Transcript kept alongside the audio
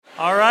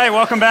All right,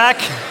 welcome back.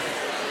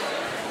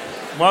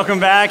 Welcome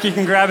back. You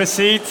can grab a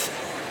seat.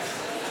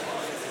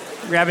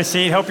 Grab a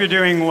seat. Hope you're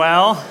doing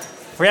well.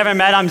 If we haven't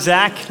met, I'm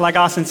Zach. Like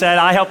Austin said,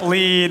 I help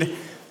lead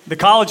the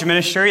college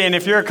ministry. And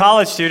if you're a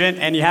college student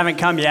and you haven't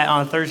come yet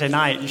on a Thursday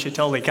night, you should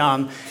totally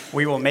come.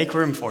 We will make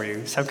room for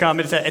you. So come.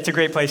 It's a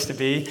great place to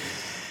be.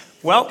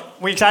 Well,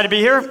 we're excited to be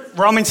here.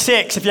 Romans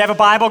 6. If you have a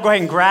Bible, go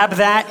ahead and grab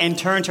that and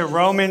turn to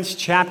Romans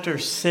chapter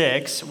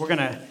 6. We're going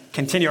to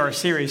continue our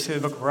series through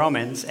the book of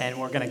Romans, and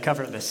we're going to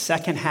cover the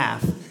second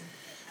half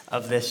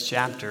of this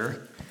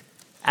chapter.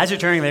 As you're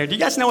turning there, do you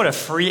guys know what a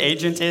free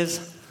agent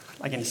is?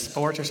 Like in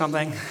sports or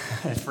something?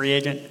 A free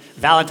agent?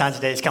 Valentine's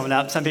Day is coming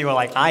up. Some people are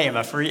like, I am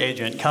a free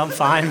agent. Come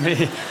find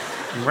me.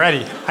 I'm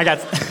ready. I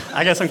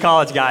got some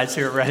college guys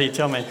who are ready.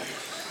 Tell me.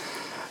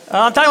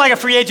 I'm talking like a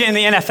free agent in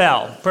the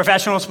NFL,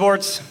 professional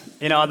sports.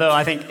 You know, although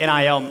I think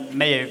NIL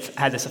may have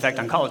had this effect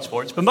on college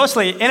sports. But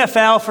mostly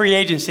NFL free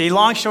agency.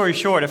 Long story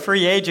short, a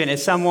free agent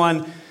is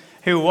someone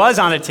who was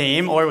on a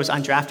team or was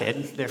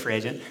undrafted. They're a free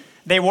agent.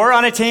 They were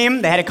on a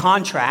team. They had a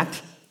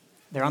contract.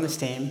 They're on this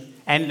team.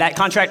 And that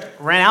contract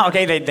ran out.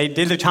 Okay, they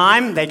did their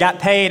time. They got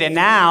paid. And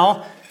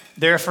now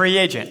they're a free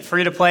agent.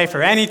 Free to play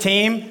for any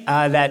team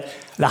that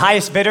the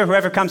highest bidder,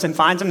 whoever comes and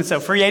finds them. And so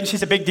free agency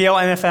is a big deal,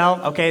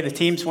 NFL. Okay, the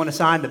teams want to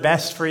sign the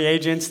best free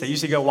agents. They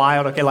usually go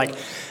wild. Okay, like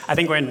I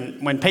think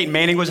when Peyton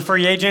Manning was a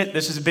free agent,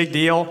 this was a big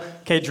deal.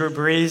 Okay, Drew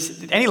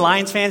Brees. Any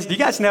Lions fans, do you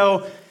guys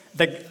know,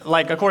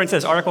 according to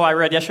this article I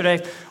read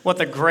yesterday, what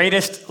the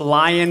greatest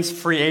Lions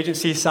free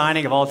agency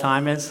signing of all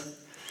time is?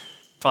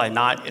 Probably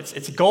not.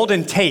 It's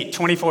Golden Tate,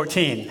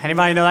 2014.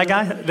 Anybody know that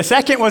guy? The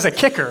second was a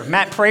kicker,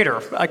 Matt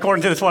Prater,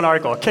 according to this one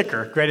article, a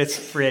kicker, greatest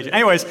free agent.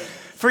 Anyways,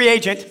 free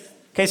agent,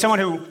 okay, someone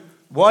who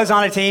was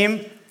on a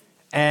team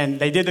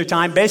and they did their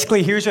time.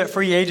 Basically, here's what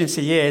free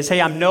agency is.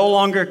 Hey, I'm no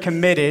longer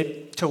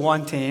committed to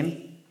one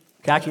team.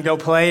 Okay, I can go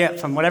play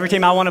from whatever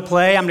team I want to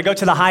play. I'm going to go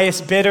to the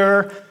highest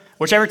bidder.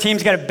 Whichever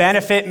team's going to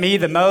benefit me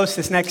the most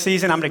this next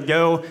season, I'm going to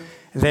go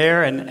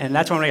there, and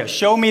that's when we go.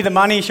 Show me the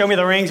money, show me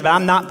the rings, but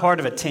I'm not part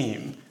of a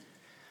team.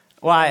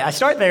 Well, I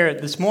start there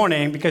this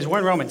morning because we're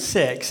in Romans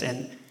 6,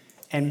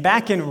 and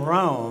back in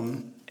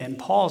Rome, in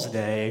Paul's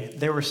day,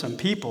 there were some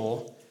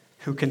people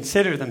who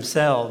consider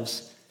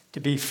themselves to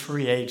be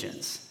free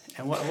agents.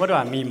 And what do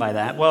I mean by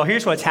that? Well,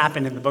 here's what's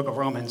happened in the book of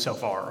Romans so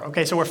far.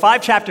 Okay, so we're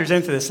 5 chapters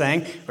into this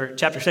thing, or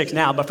chapter 6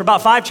 now, but for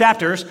about 5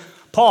 chapters,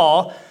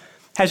 Paul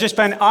has just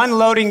been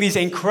unloading these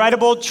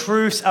incredible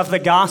truths of the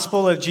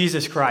gospel of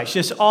Jesus Christ.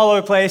 Just all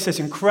over the place, this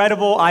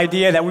incredible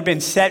idea that we've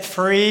been set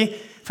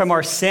free from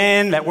our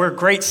sin, that we're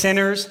great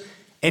sinners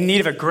in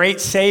need of a great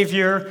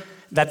Savior,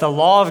 that the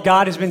law of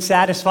God has been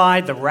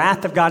satisfied, the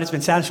wrath of God has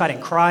been satisfied in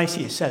Christ.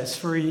 He has set us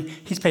free.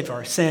 He's paid for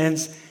our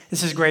sins.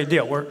 This is a great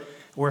deal.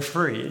 We're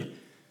free.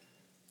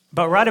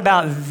 But right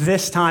about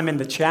this time in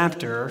the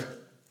chapter,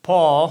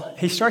 Paul,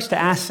 he starts to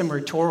ask some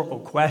rhetorical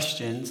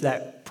questions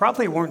that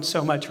probably weren't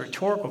so much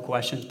rhetorical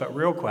questions, but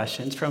real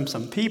questions from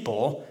some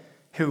people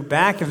who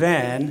back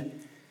then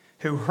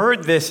who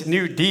heard this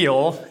new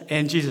deal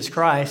in Jesus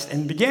Christ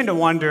and began to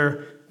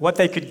wonder what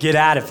they could get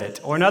out of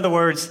it. Or in other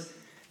words,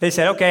 they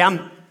said, okay,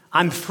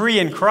 I'm free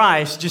in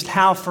Christ, just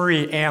how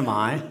free am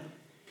I?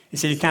 You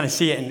see, you kind of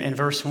see it in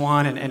verse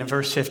 1 and in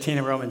verse 15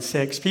 of Romans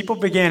 6. People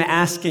began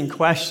asking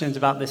questions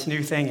about this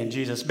new thing in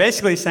Jesus,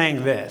 basically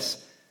saying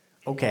this,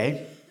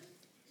 okay,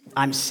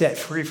 I'm set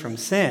free from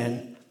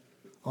sin.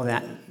 Well,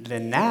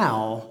 then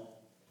now,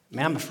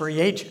 man, I'm a free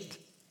agent.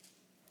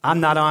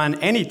 I'm not on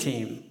any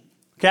team.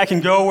 Okay, I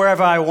can go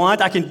wherever I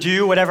want. I can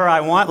do whatever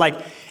I want.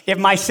 Like, if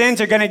my sins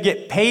are going to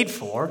get paid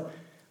for,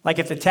 like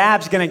if the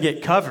tab's going to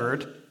get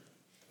covered,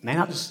 man,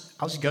 I'll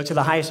just go to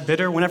the highest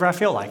bidder whenever I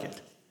feel like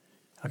it.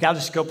 Okay, I'll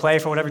just go play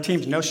for whatever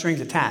teams, no strings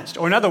attached.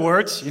 Or in other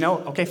words,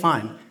 okay,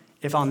 fine.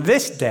 If on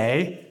this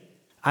day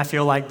I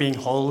feel like being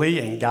holy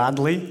and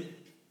godly,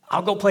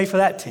 I'll go play for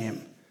that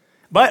team.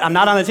 But I'm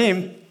not on the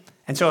team.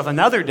 And so if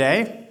another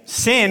day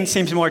sin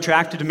seems more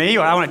attractive to me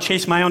or I want to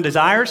chase my own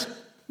desires,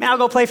 man, I'll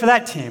go play for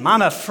that team.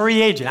 I'm a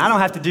free agent. I don't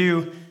have to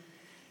do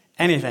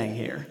anything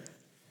here.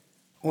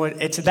 Well,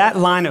 it's that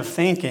line of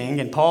thinking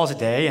in Paul's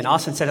day, and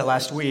Austin said it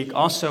last week,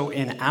 also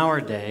in our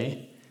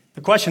day.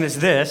 The question is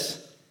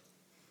this: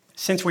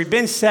 since we've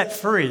been set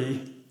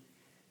free,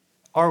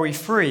 are we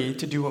free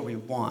to do what we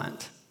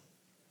want?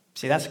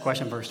 See, that's the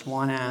question verse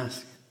 1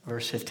 asks,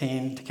 verse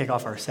 15 to kick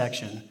off our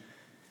section.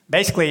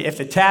 Basically, if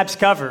the tab's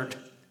covered,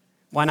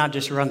 why not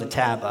just run the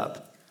tab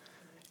up?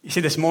 You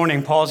see, this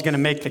morning, Paul's going to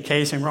make the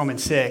case in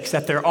Romans 6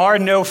 that there are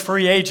no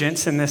free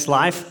agents in this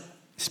life,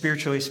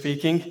 spiritually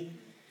speaking.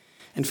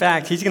 In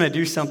fact, he's going to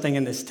do something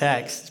in this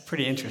text. It's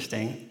pretty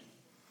interesting.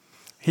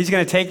 He's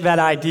going to take that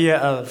idea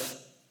of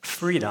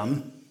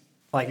freedom,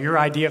 like your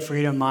idea of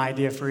freedom, my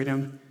idea of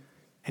freedom,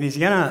 and he's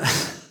going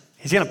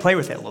to play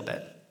with it a little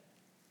bit.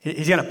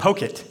 He's going to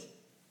poke it,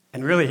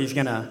 and really he's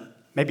going to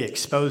maybe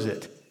expose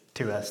it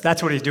to us.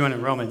 That's what he's doing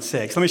in Romans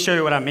 6. Let me show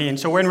you what I mean.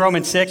 So we're in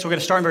Romans 6. We're going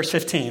to start in verse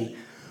 15.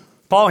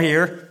 Paul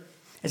here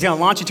is going to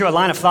launch into a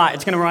line of thought.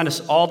 It's going to run us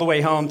all the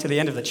way home to the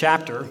end of the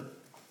chapter.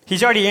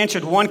 He's already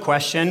answered one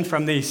question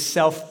from these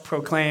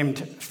self-proclaimed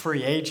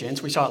free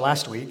agents. We saw it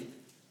last week.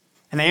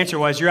 And the answer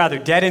was, you're either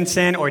dead in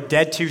sin or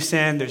dead to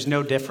sin. There's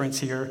no difference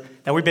here.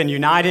 That we've been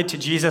united to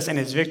Jesus in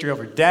his victory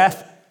over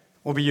death.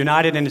 We'll be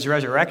united in his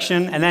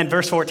resurrection. And then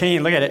verse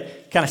 14, look at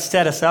it, kind of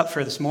set us up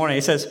for this morning.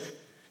 It says,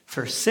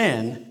 for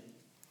sin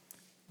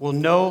will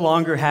no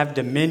longer have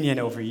dominion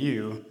over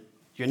you.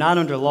 You're not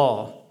under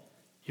law,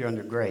 you're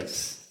under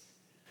grace.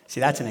 See,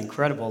 that's an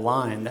incredible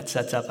line that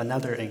sets up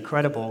another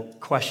incredible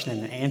question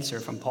and answer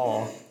from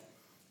Paul.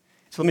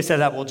 So let me set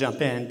it up, we'll jump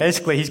in.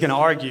 Basically, he's going to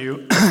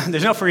argue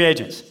there's no free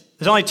agents.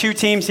 There's only two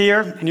teams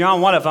here, and you're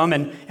on one of them.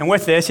 And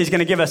with this, he's going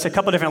to give us a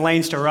couple different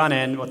lanes to run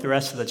in with the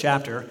rest of the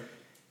chapter.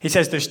 He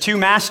says there's two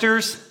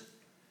masters,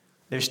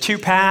 there's two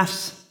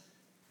paths,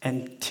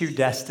 and two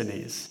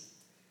destinies.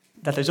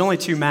 That there's only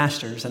two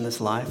masters in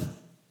this life.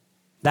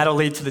 That'll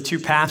lead to the two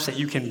paths that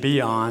you can be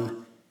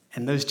on,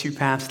 and those two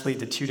paths lead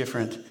to two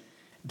different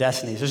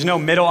destinies. There's no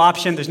middle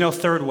option, there's no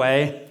third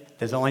way,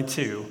 there's only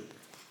two.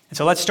 And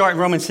so let's start in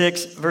Romans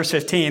 6, verse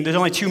 15. There's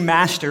only two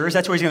masters,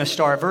 that's where he's going to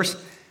start.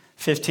 Verse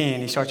 15,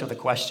 he starts with a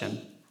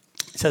question.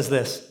 It says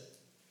this,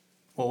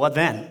 well, what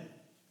then?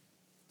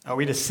 Are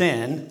we to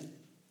sin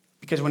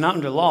because we're not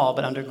under law,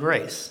 but under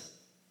grace?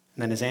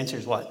 And then his answer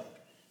is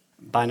what?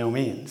 By no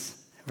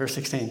means. Verse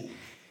 16,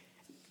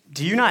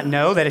 do you not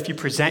know that if you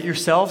present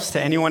yourselves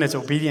to anyone as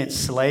obedient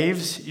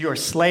slaves, you are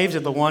slaves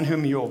of the one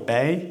whom you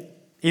obey,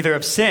 either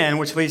of sin,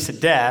 which leads to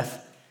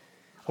death,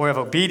 or of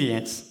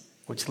obedience,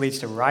 which leads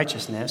to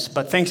righteousness?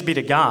 But thanks be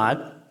to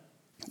God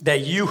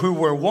that you who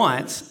were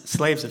once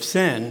slaves of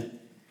sin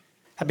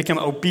have become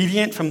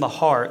obedient from the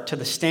heart to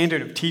the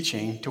standard of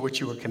teaching to which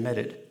you were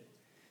committed.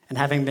 And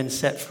having been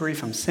set free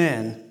from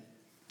sin,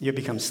 you have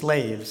become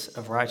slaves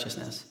of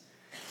righteousness.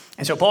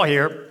 And so Paul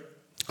here,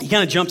 he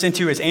kind of jumps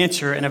into his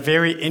answer in a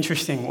very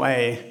interesting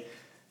way.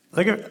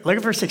 Look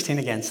at verse 16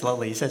 again,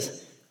 slowly. He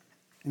says,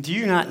 do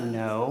you not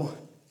know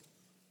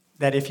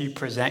that if you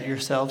present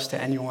yourselves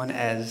to anyone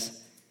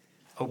as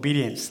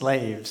obedient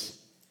slaves,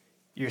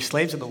 you're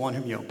slaves of the one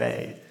whom you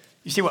obey?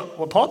 You see,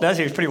 what Paul does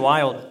here is pretty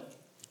wild.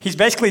 He's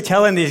basically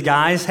telling these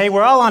guys, hey,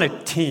 we're all on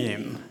a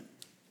team.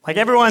 Like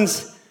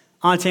everyone's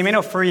on a team. Ain't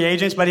no free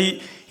agents, but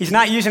he's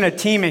not using a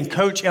team and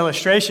coach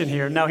illustration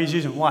here. No, he's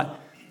using what?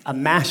 A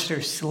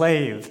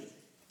master-slave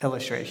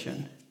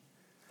illustration.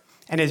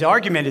 And his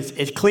argument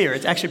is clear.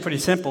 It's actually pretty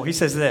simple. He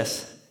says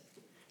this,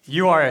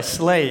 you are a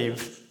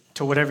slave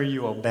to whatever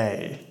you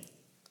obey.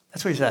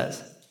 That's what he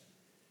says.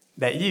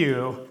 That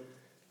you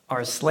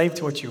are a slave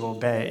to what you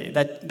obey.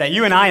 That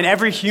you and I and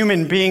every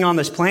human being on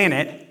this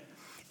planet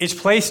is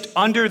placed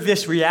under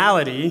this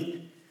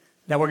reality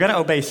that we're going to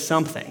obey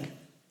something.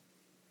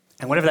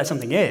 And whatever that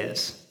something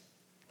is,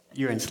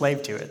 you're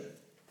enslaved to it.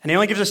 And he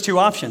only gives us two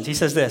options. He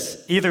says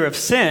this, either of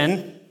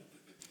sin,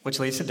 which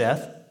leads to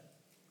death,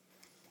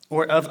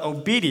 or of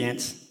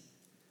obedience,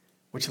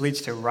 which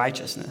leads to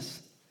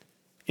righteousness.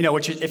 You know,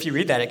 which if you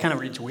read that, it kind of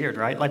reads weird,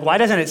 right? Like, why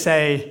doesn't it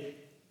say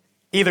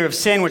either of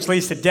sin, which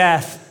leads to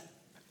death,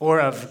 or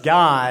of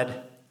God,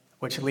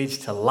 which leads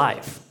to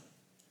life?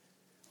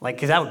 Like,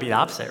 because that would be the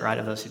opposite, right,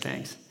 of those two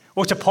things.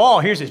 Well, to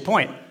Paul, here's his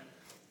point.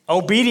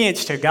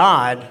 Obedience to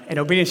God and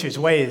obedience to his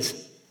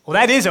ways, well,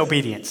 that is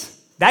obedience.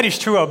 That is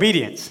true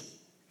obedience.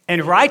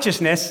 And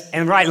righteousness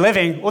and right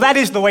living, well, that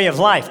is the way of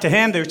life. To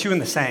him, they're two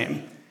and the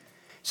same.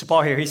 So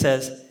Paul here, he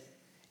says,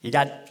 you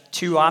got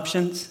two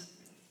options.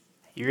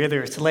 You're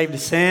either a slave to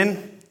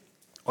sin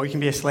or you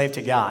can be a slave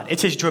to God.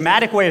 It's his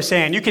dramatic way of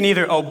saying you can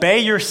either obey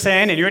your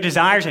sin and your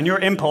desires and your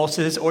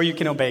impulses or you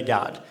can obey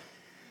God.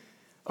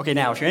 Okay,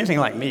 now, if you're anything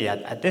like me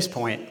at this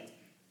point,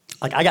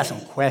 like I got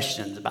some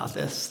questions about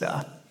this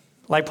stuff.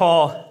 Like,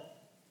 Paul,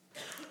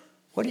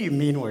 what do you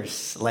mean we're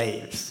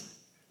slaves?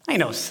 I ain't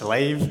no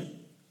slave.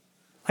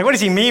 Like, what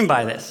does he mean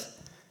by this?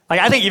 Like,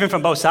 I think even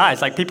from both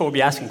sides, like people will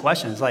be asking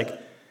questions. Like,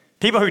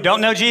 people who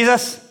don't know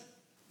Jesus,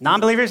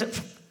 non-believers,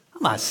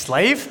 I'm not a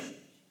slave.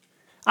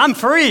 I'm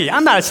free.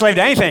 I'm not a slave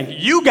to anything.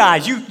 You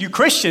guys, you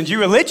Christians, you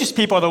religious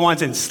people are the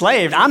ones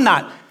enslaved. I'm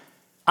not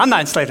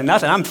enslaved to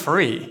nothing. I'm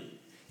free.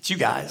 It's you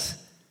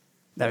guys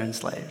that are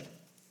enslaved.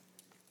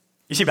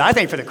 You see, but I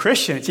think for the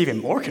Christian, it's even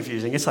more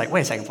confusing. It's like,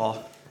 wait a second,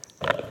 Paul.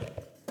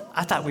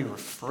 I thought we were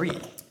free.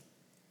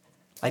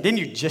 Like, didn't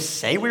you just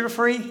say we were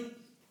free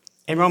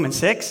in Romans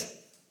 6?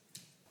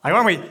 Like,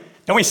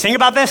 don't we sing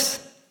about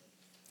this?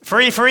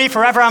 Free, free,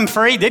 forever I'm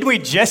free. Didn't we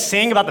just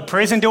sing about the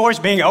prison doors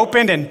being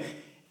opened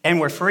and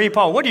we're free?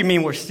 Paul, what do you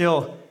mean we're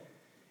still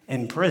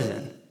in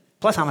prison?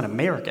 Plus, I'm an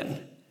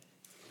American.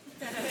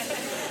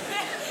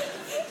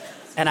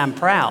 And I'm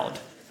proud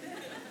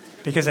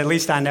because at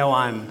least I know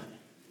I'm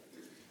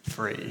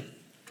free.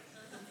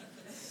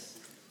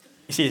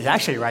 You see, it's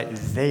actually right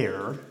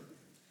there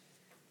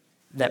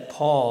that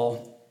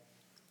Paul,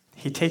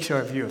 he takes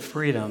our view of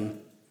freedom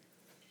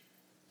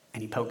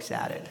and he pokes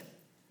at it.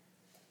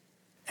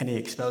 And he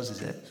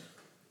exposes it.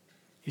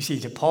 You see,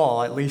 to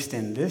Paul, at least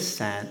in this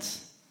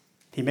sense,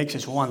 he makes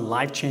this one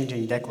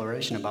life-changing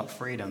declaration about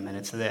freedom, and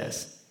it's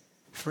this.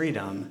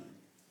 Freedom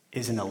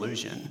is an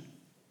illusion.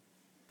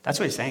 That's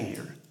what he's saying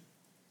here.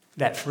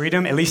 that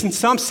freedom, at least in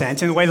some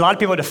sense, in the way a lot of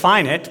people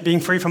define it, being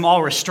free from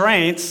all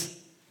restraints,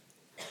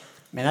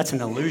 man, that's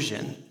an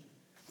illusion.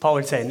 Paul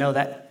would say, no,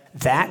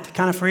 that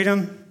kind of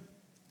freedom,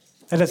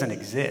 that doesn't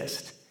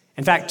exist.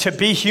 In fact, to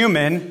be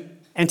human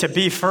and to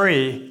be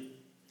free,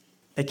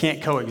 they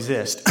can't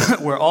coexist.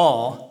 We're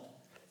all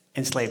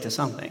enslaved to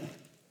something.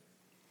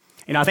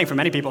 I think for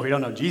many people who don't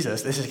know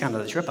Jesus, this is kind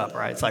of the trip up,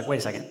 right? It's like, wait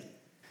a second.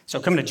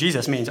 So coming to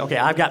Jesus means, okay,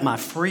 I've got my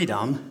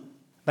freedom,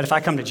 but if I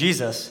come to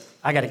Jesus,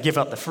 I got to give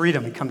up the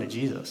freedom and come to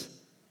Jesus.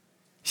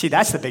 See,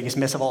 that's the biggest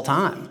miss of all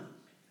time.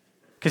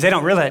 Because they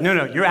don't realize,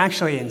 no, you're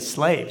actually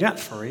enslaved. You're not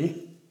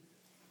free.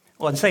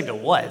 Well, enslaved to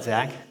what,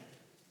 Zach?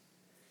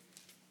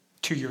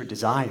 To your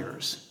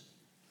desires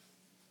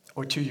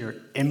or to your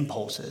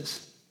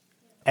impulses.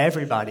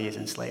 Everybody is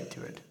enslaved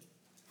to it.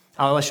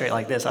 I'll illustrate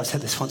like this. I've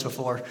said this once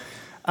before.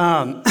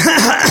 One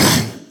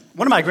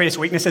of my greatest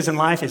weaknesses in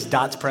life is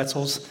Dots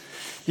pretzels.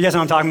 You guys know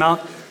what I'm talking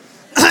about?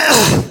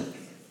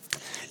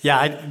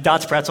 Yeah,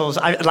 Dots pretzels.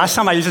 Last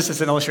time I used this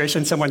as an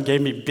illustration, someone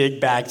gave me big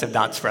bags of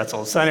Dots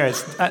pretzels. So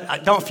anyways, I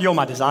don't fuel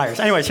my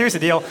desires. Anyways, here's the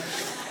deal.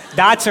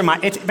 Dots are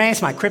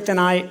it's my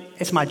kryptonite.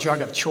 It's my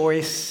drug of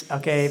choice,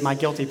 okay, my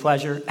guilty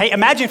pleasure. Hey,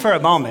 imagine for a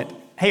moment.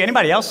 Hey,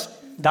 anybody else?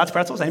 Dots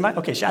pretzels? Anybody?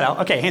 Okay, shout out.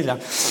 Okay, hands down.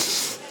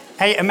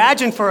 Hey,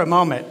 imagine for a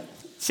moment.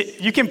 See,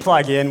 you can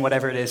plug in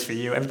whatever it is for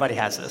you. Everybody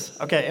has this.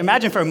 Okay,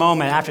 imagine for a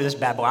moment after this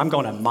bad boy, I'm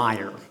going to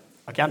Meijer.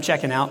 Okay, I'm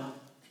checking out,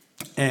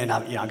 and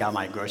I got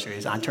my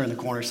groceries. I turn the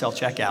corner,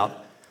 self-checkout,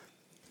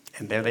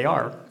 and there they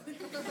are.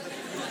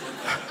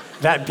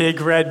 That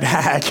big red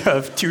bag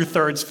of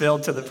 2/3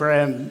 filled to the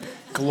brim,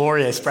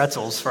 glorious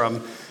pretzels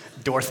from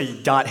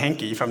Dorothy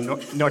Henke from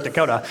North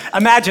Dakota.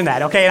 Imagine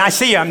that, okay? And I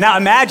see them. Now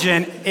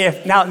imagine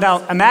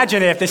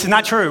if this is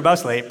not true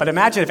mostly, but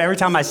imagine if every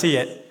time I see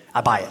it,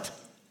 I buy it.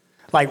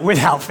 Like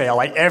without fail,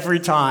 like every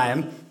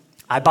time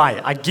I buy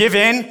it. I give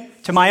in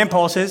to my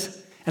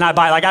impulses and I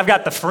buy it. Like I've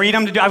got the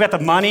freedom to do, I've got the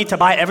money to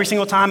buy it every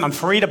single time. I'm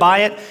free to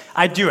buy it.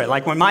 I do it.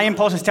 Like when my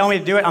impulses tell me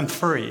to do it, I'm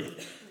free.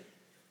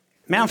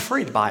 Man, I'm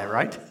free to buy it,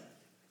 right?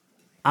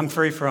 I'm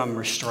free from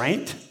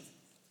restraint,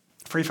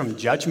 free from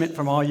judgment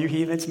from all you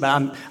heathens.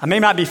 But I may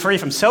not be free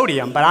from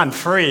sodium, but I'm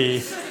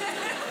free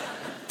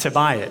to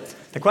buy it.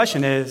 The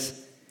question is,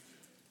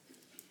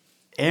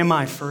 am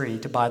I free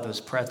to buy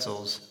those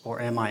pretzels, or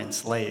am I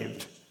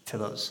enslaved to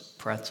those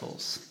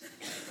pretzels?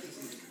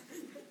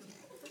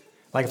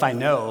 Like if I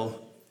know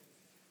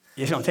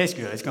it's going to taste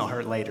good, it's going to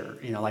hurt later.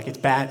 Like it's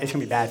bad, it's going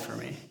to be bad for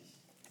me.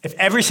 If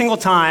every single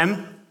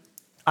time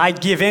I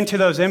give in to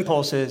those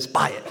impulses,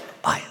 buy it.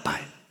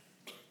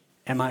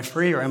 Am I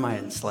free or am I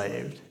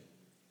enslaved?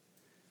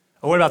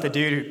 Or what about the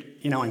dude,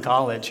 in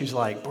college who's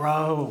like,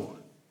 bro,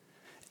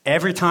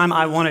 every time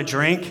I want to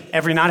drink,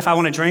 every night if I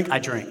want to drink, I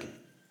drink.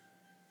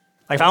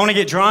 Like if I want to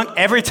get drunk,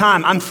 every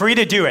time I'm free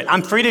to do it.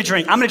 I'm free to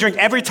drink. I'm going to drink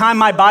every time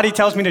my body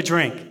tells me to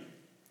drink.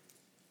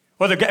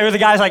 Or the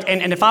guy's like,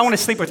 and if I want to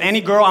sleep with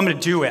any girl, I'm going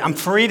to do it. I'm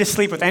free to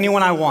sleep with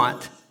anyone I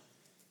want.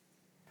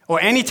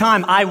 Or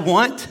anytime I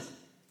want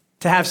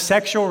to have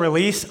sexual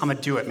release, I'm going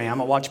to do it, man. I'm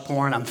going to watch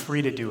porn. I'm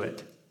free to do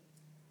it.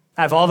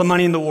 I have all the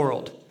money in the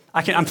world.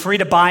 I'm free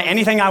to buy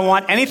anything I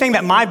want. Anything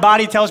that my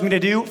body tells me to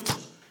do,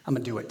 I'm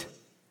going to do it.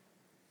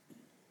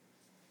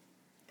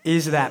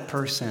 Is that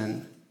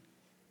person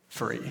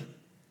free?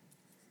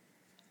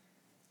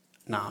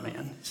 Nah,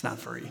 man, he's not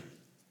free.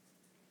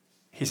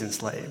 He's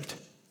enslaved.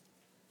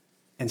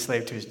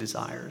 Enslaved to his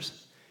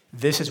desires.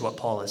 This is what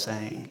Paul is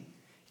saying.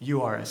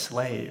 You are a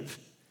slave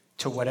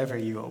to whatever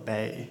you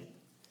obey.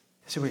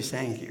 This is what he's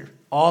saying here.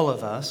 All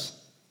of us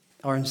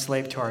are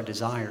enslaved to our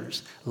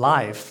desires.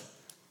 Life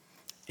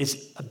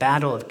is a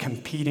battle of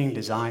competing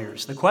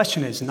desires. The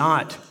question is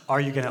not, are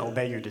you going to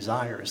obey your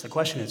desires? The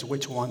question is,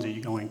 which ones are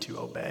you going to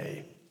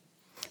obey?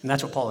 And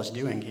that's what Paul is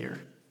doing here.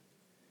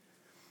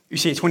 You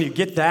see, it's when you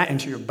get that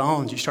into your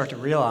bones, you start to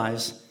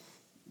realize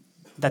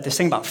that this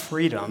thing about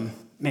freedom,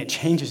 man, it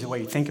changes the way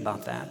you think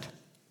about that.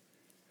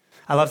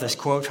 I love this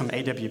quote from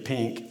A.W.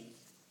 Pink.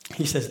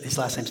 He says, his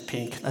last name's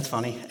Pink. That's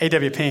funny.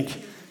 A.W.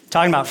 Pink,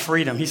 talking about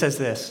freedom, he says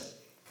this: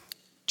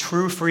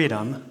 true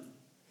freedom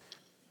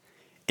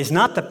is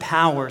not the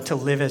power to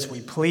live as we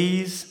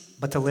please,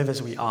 but to live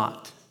as we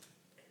ought.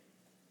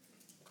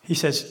 He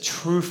says,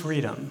 true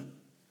freedom,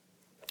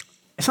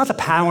 it's not the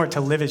power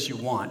to live as you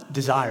want,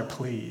 desire,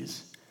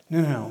 please.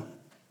 No.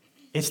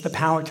 It's the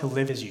power to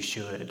live as you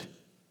should,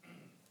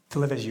 to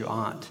live as you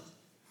ought.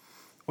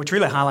 Which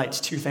really highlights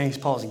two things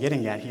Paul's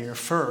getting at here.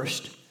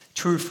 First,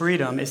 true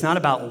freedom is not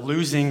about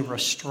losing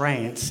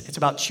restraints. It's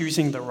about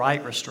choosing the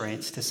right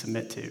restraints to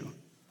submit to.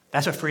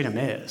 That's what freedom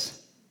is.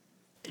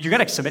 You're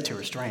going to submit to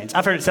restraints.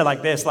 I've heard it said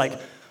like this, like,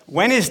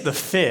 when is the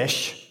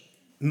fish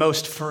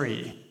most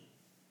free?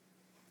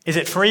 Is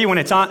it free when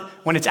it's out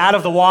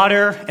of the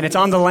water and it's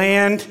on the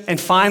land and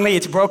finally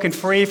it's broken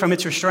free from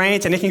its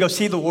restraints and it can go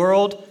see the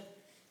world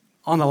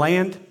on the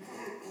land?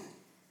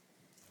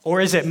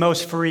 Or is it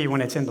most free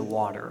when it's in the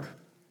water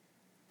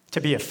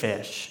to be a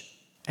fish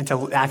and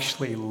to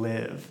actually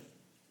live?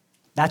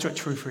 That's what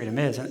true freedom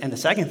is. And the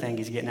second thing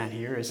he's getting at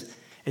here is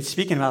it's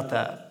speaking about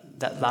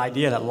the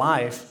idea that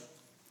life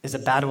is a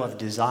battle of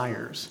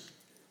desires.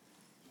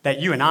 That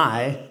you and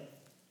I,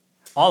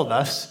 all of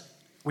us,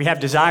 we have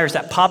desires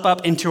that pop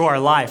up into our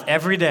life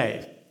every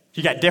day.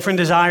 You got different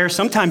desires,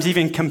 sometimes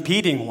even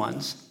competing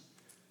ones.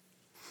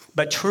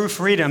 But true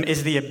freedom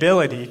is the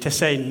ability to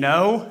say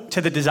no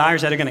to the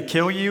desires that are going to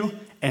kill you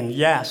and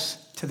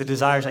yes to the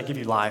desires that give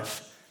you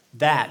life.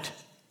 That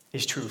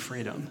is true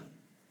freedom.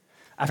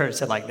 I've heard it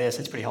said like this,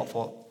 it's pretty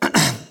helpful.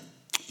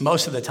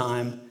 Most of the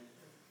time,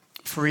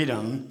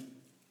 freedom,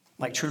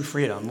 like true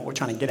freedom, what we're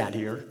trying to get at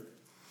here,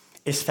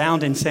 is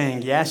found in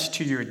saying yes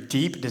to your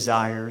deep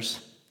desires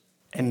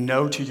and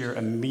no to your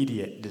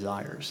immediate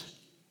desires.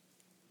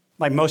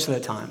 Like most of the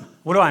time.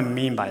 What do I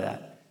mean by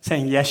that?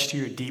 Saying yes to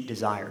your deep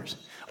desires.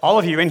 All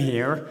of you in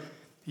here,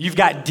 you've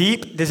got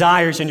deep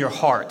desires in your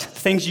heart,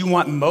 things you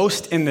want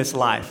most in this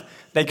life.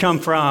 They come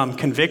from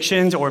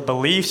convictions or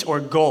beliefs or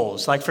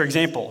goals. Like, for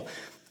example,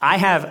 I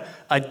have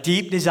a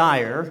deep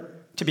desire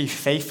to be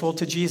faithful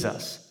to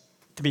Jesus,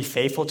 to be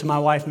faithful to my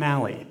wife,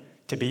 Mallie,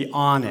 to be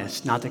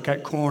honest, not to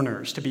cut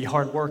corners, to be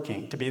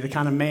hardworking, to be the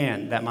kind of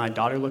man that my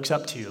daughter looks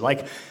up to.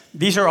 Like,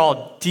 these are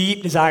all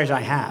deep desires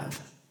I have.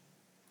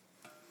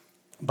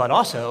 But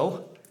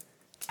also,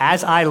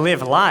 as I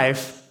live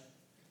life,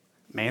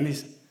 man,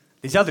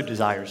 these other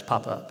desires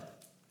pop up.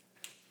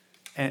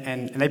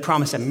 And they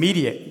promise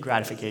immediate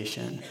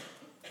gratification.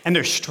 And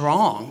they're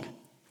strong.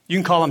 You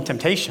can call them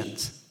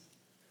temptations.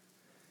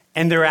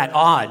 And they're at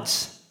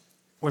odds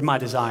with my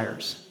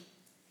desires.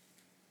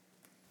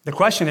 The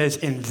question is,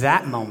 in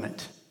that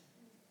moment,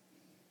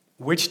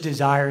 which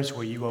desires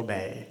will you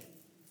obey?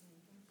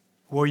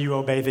 Will you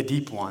obey the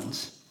deep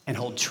ones and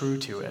hold true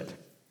to it?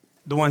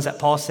 The ones that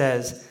Paul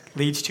says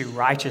leads to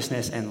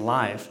righteousness and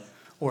life,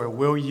 or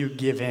will you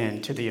give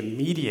in to the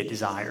immediate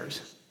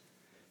desires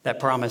that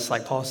promise,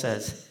 like Paul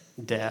says,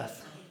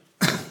 death?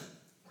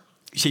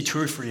 You see,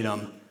 true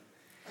freedom,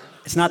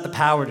 it's not the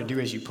power to do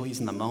as you please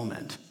in the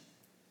moment,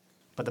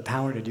 but the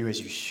power to do as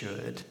you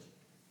should.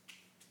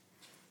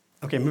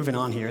 Okay, moving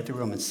on here through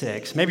Romans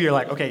 6. Maybe you're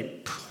like,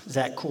 okay,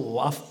 Zach, cool,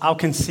 I'll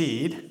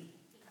concede.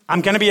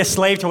 I'm going to be a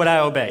slave to what I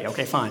obey.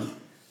 Okay, fine.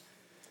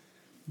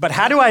 But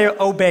how do I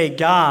obey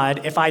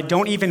God if I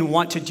don't even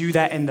want to do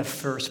that in the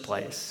first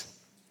place?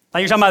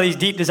 Like, you're talking about these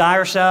deep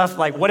desire stuff.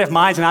 Like, what if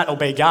mine's not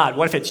obey God?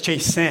 What if it's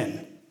chase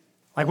sin?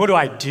 Like, what do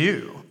I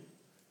do?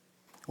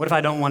 What if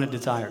I don't want to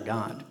desire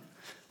God?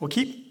 Well,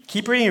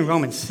 keep reading in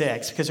Romans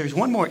 6, because there's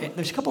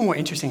a couple more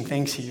interesting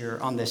things here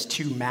on this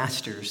two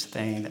masters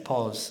thing that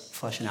Paul is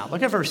fleshing out.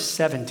 Look at verse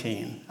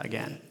 17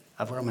 again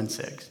of Romans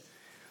 6.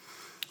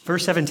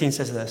 Verse 17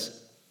 says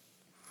this: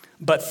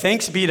 "But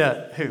thanks be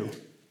to" who?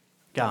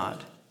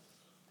 God.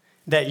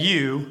 "That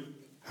you,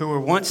 who were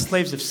once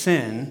slaves of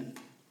sin,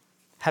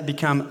 have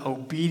become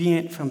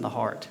obedient from the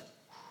heart."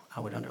 I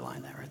would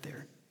underline that right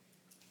there.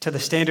 "To the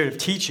standard of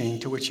teaching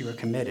to which you were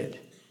committed.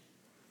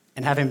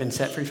 And having been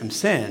set free from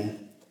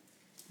sin,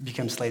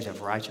 become slaves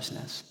of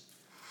righteousness."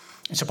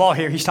 And so Paul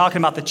here, he's talking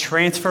about the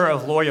transfer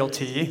of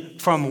loyalty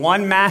from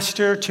one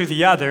master to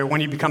the other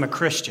when you become a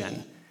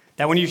Christian.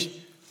 That when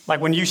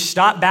you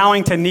stop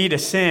bowing to knee to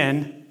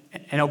sin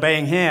and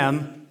obeying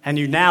him, and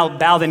you now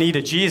bow the knee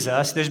to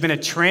Jesus, there's been a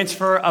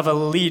transfer of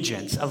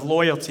allegiance, of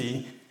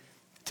loyalty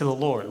to the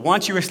Lord.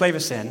 Once you were a slave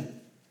of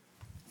sin,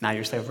 now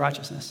you're a slave of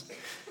righteousness.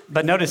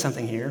 But notice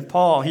something here.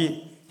 Paul,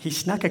 he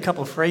snuck a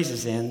couple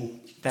phrases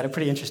in that are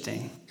pretty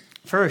interesting.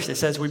 First, it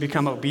says we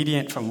become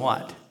obedient from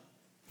what?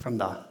 From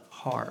the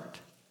heart.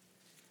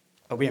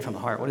 Obedient from the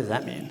heart, what does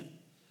that mean?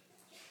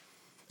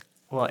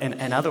 Well,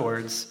 in other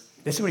words,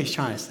 this is what he's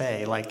trying to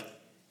say. Like,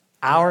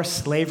 our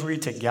slavery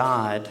to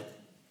God,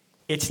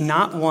 it's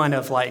not one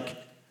of like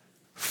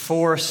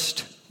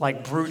forced,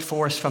 like brute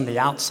force from the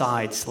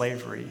outside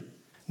slavery.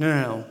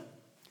 No.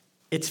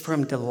 It's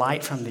from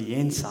delight from the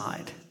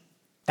inside.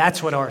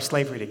 That's what our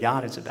slavery to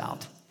God is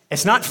about.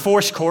 It's not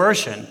forced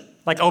coercion,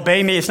 like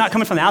obey me. It's not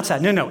coming from the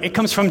outside. No. It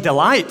comes from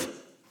delight.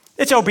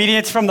 It's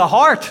obedience from the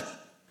heart,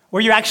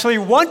 where you actually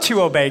want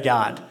to obey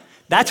God.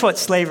 That's what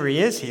slavery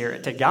is here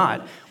to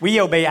God.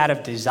 We obey out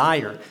of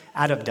desire,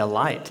 out of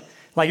delight.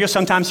 Like, you'll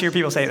sometimes hear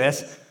people say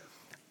this: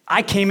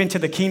 I came into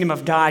the kingdom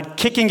of God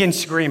kicking and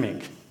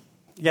screaming.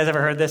 You guys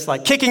ever heard this?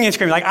 Like, kicking and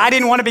screaming. Like, I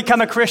didn't want to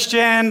become a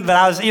Christian, but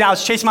I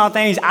was chasing my own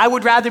things. I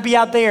would rather be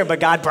out there, but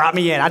God brought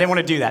me in. I didn't want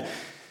to do that.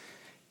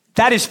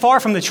 That is far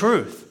from the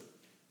truth.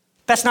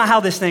 That's not how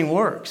this thing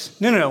works.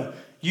 No.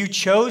 You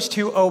chose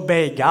to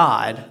obey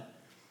God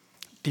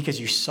because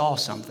you saw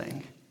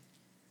something.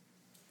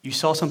 You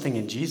saw something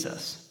in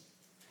Jesus.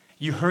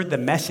 You heard the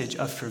message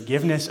of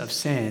forgiveness of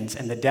sins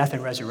and the death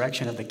and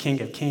resurrection of the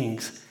King of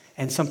Kings,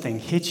 and something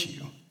hit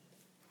you.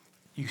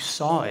 You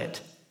saw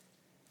it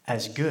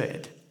as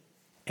good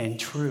and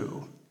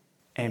true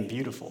and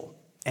beautiful,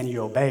 and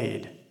you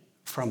obeyed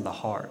from the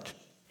heart.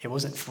 It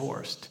wasn't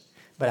forced,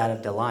 but out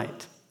of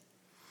delight.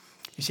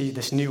 You see,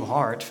 this new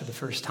heart, for the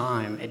first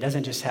time, it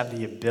doesn't just have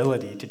the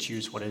ability to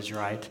choose what is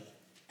right,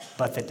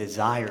 but the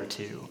desire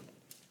to.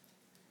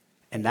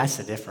 And that's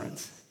the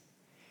difference.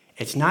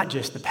 It's not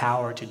just the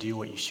power to do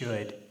what you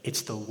should,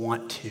 it's the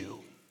want to.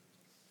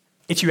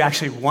 It's you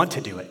actually want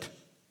to do it.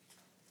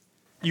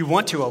 You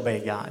want to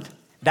obey God.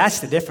 That's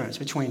the difference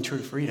between true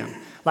freedom.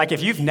 Like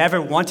if you've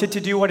never wanted to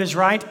do what is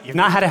right, you've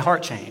not had a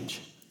heart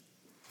change,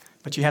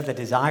 but you have the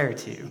desire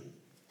to.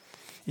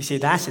 You see,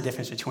 that's the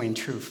difference between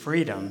true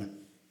freedom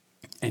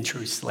and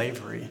true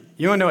slavery.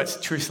 You want to know what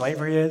true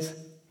slavery is?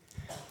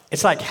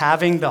 It's like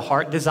having the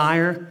heart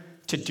desire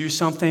to do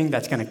something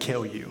that's going to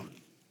kill you.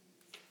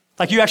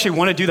 Like you actually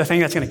want to do the thing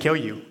that's going to kill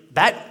you.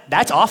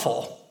 That's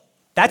awful.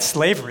 That's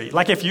slavery.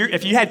 Like if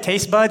you had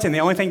taste buds and the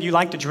only thing you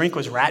liked to drink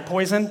was rat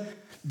poison,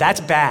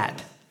 that's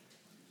bad.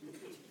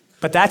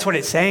 But that's what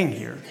it's saying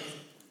here.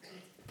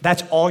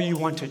 That's all you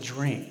want to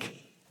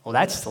drink. Well,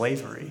 that's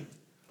slavery.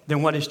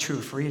 Then what is true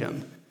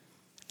freedom?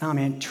 No,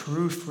 man,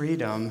 true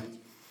freedom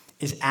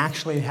is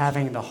actually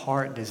having the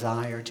heart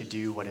desire to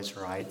do what is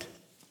right,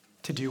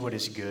 to do what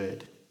is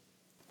good,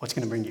 what's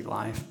going to bring you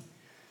life.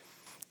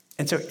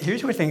 And so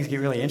here's where things get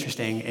really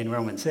interesting in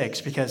Romans 6,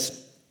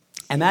 because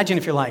imagine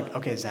if you're like,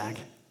 okay, Zach,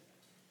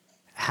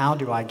 how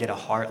do I get a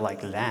heart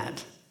like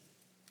that?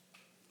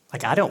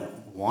 Like, I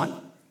don't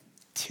want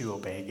to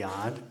obey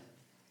God,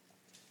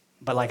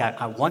 but like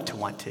I want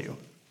to.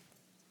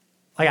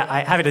 Like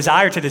I have a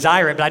desire to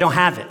desire it, but I don't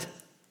have it.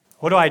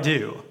 What do I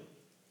do?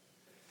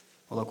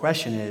 Well, the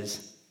question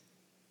is,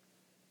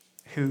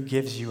 who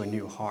gives you a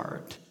new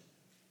heart?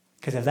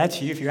 Because if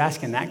that's you, if you're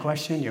asking that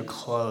question, you're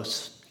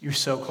close. You're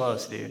so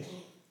close, dude.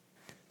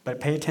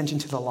 But pay attention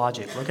to the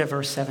logic. Look at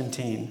verse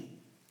 17.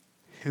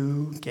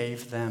 Who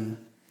gave them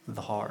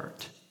the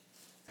heart?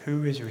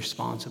 Who is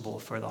responsible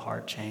for the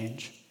heart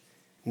change?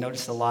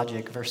 Notice the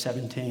logic, verse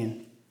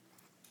 17.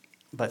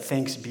 But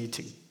thanks be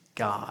to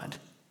God.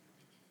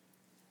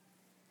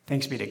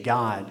 Thanks be to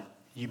God,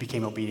 you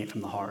became obedient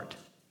from the heart.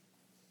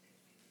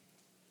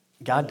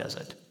 God does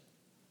it.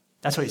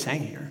 That's what he's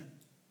saying here.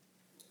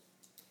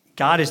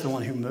 God is the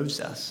one who moves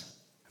us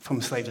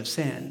from slaves of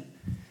sin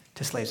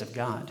to slaves of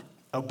God,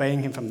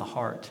 obeying him from the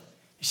heart.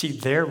 You see,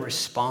 their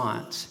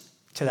response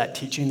to that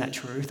teaching, that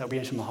truth,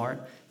 obedience from the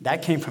heart,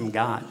 that came from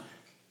God.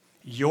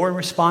 Your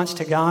response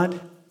to God,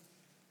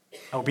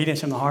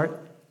 obedience from the heart,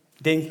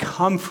 didn't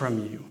come from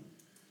you.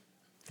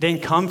 It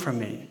didn't come from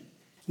me.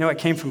 No, it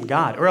came from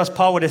God. Or else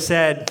Paul would have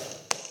said,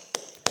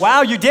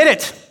 wow, you did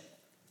it.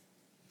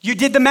 You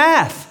did the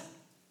math.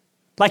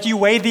 Like you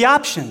weighed the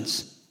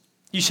options.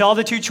 You saw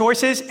the two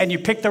choices and you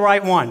picked the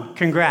right one.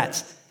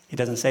 Congrats. He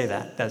doesn't say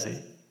that, does he?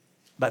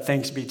 But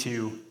thanks be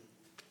to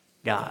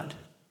God.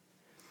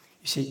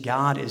 You see,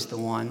 God is the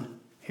one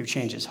who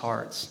changes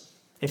hearts.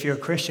 If you're a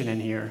Christian in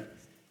here,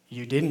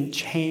 you didn't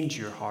change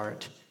your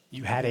heart.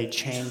 You had a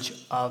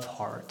change of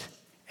heart,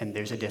 and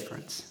there's a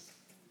difference.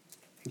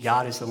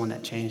 God is the one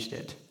that changed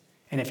it.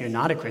 And if you're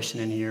not a Christian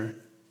in here,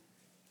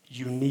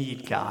 you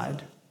need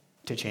God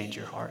to change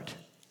your heart.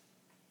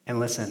 And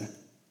listen,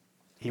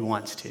 he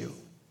wants to.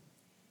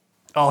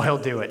 Oh, he'll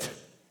do it.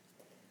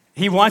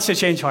 He wants to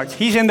change hearts.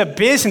 He's in the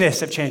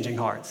business of changing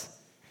hearts.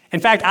 In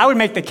fact, I would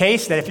make the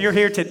case that if you're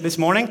here this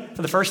morning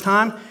for the first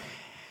time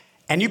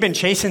and you've been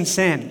chasing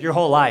sin your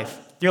whole life,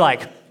 you're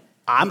like,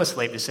 I'm a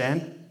slave to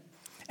sin.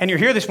 And you're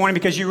here this morning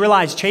because you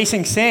realize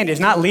chasing sin is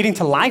not leading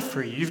to life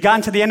for you. You've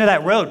gotten to the end of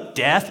that road.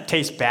 Death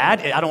tastes bad.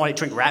 I don't want to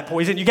drink rat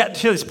poison. You got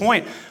to this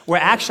point where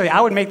actually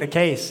I would make the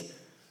case,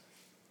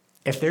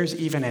 if there's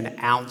even an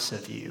ounce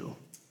of you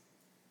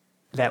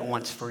that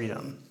wants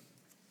freedom,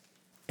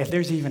 if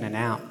there's even an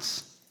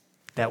ounce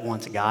that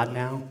wants God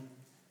now,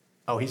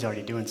 oh, he's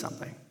already doing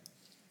something.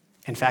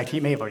 In fact, he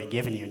may have already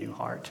given you a new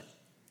heart.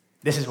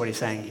 This is what he's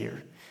saying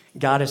here.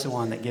 God is the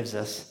one that gives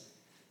us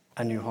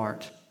a new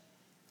heart.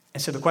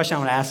 And so the question I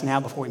want to ask now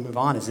before we move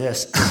on is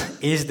this.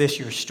 Is this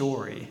your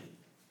story?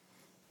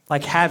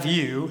 Like, have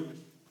you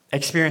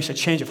experienced a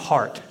change of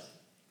heart?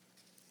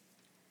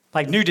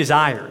 Like new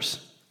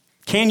desires?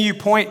 Can you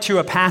point to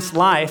a past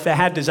life that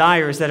had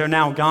desires that are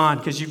now gone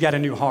because you've got a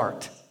new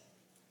heart?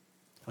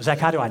 Well, Zach,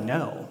 how do I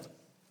know?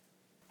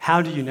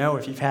 How do you know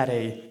if you've had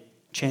a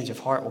change of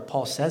heart? Well,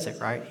 Paul says it,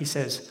 right? He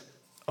says,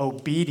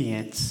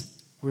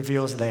 obedience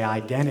reveals the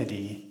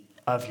identity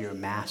of your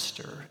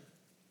master.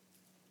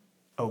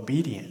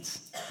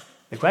 Obedience.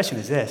 The question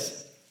is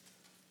this: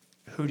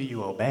 who do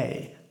you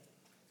obey?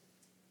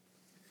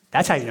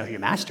 That's how you know who your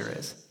master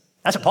is.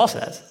 That's what Paul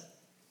says.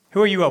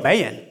 Who are you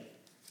obeying?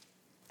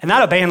 And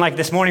not obeying like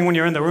this morning when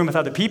you're in the room with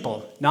other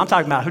people. No, I'm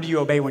talking about who do you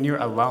obey when you're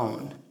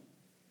alone?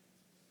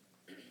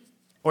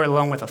 Or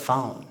alone with a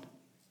phone?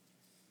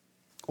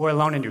 Or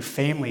alone and your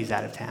family's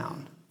out of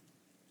town?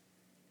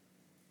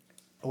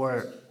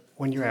 Or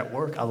when you're at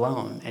work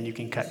alone and you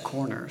can cut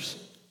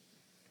corners?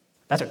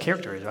 That's what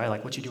character is, right?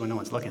 Like what you do when no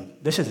one's looking.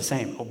 This is the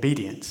same,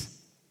 obedience.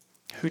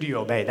 Who do you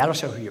obey? That'll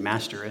show who your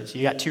master is.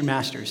 You got two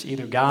masters,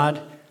 either God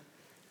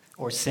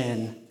or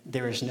sin.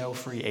 There is no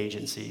free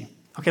agency.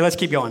 Okay, let's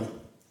keep going.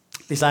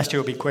 These last two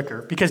will be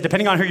quicker because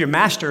depending on who your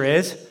master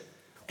is,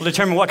 will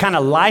determine what kind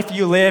of life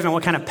you live and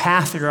what kind of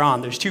path you're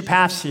on. There's two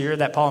paths here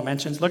that Paul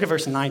mentions. Look at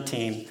verse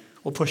 19.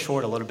 We'll push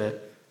forward a little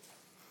bit.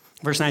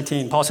 Verse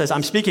 19, Paul says,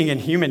 I'm speaking in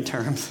human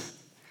terms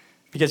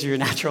because of your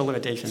natural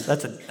limitations.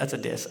 That's a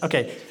diss.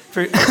 Okay,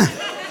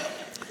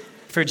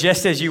 for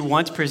just as you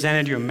once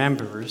presented your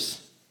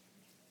members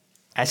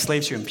as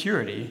slaves to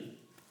impurity,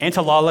 and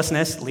to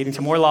lawlessness, leading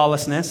to more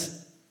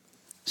lawlessness.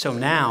 So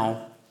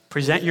now,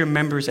 present your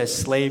members as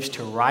slaves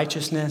to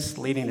righteousness,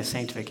 leading to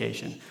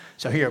sanctification.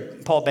 So here,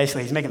 Paul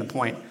basically, he's making the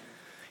point.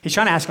 He's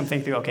trying to ask them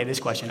think through, okay, this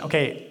question.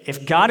 Okay,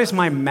 if God is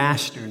my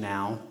master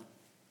now,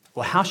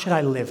 well, how should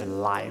I live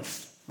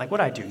life? Like, what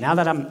do I do? Now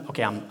that I'm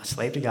a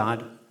slave to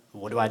God,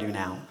 what do I do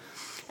now?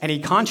 And he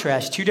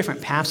contrasts two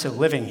different paths of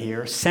living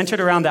here, centered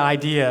around the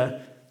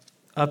idea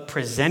of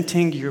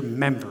presenting your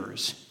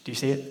members. Do you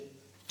see it?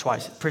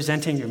 Twice.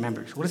 Presenting your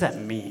members. What does that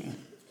mean,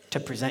 to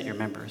present your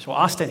members? Well,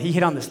 Austin, he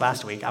hit on this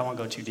last week. I won't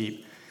go too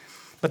deep.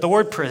 But the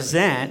word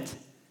present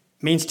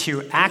means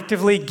to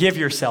actively give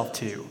yourself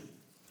to.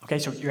 Okay,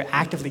 so you're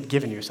actively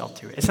giving yourself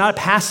to it. It's not a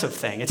passive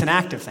thing. It's an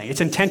active thing.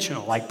 It's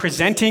intentional. Like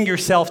presenting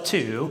yourself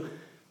to,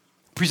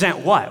 present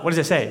what? What does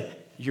it say?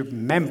 Your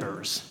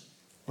members.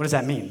 What does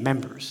that mean,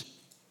 members?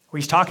 Well,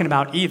 he's talking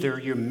about either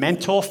your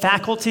mental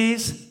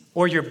faculties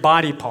or your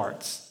body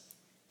parts.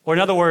 Or in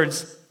other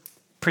words,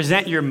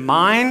 present your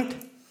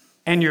mind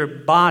and your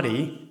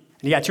body,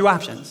 and you got two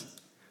options.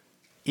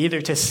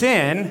 Either to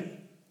sin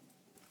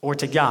or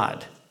to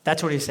God.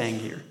 That's what he's saying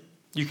here.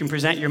 You can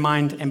present your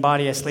mind and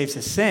body as slaves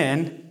to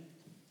sin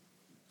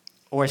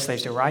or as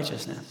slaves to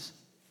righteousness.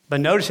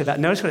 But notice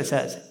what it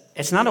says.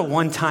 It's not a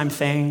one-time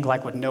thing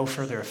like with no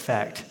further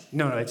effect.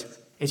 No,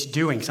 it's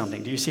doing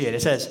something. Do you see it?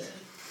 It says,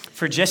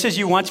 for just as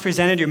you once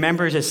presented your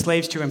members as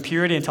slaves to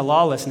impurity and to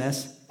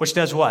lawlessness, which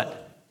does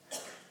what?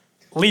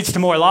 Leads to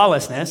more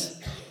lawlessness.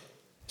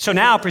 So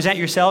now present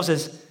yourselves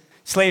as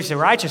slaves to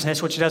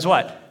righteousness, which does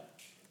what?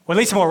 Well,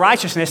 leads to more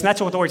righteousness, and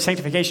that's what the word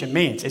sanctification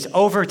means. It's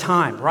over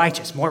time,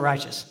 righteous, more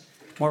righteous,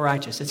 more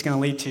righteous. It's going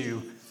to lead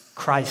to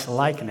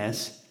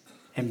Christ-likeness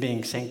and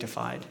being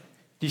sanctified.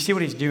 Do you see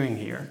what he's doing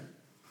here?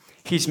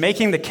 He's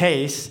making the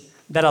case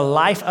that a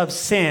life of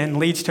sin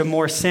leads to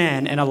more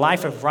sin, and a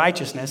life of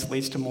righteousness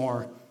leads to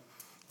more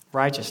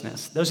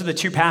righteousness. Those are the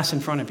two paths in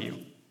front of you.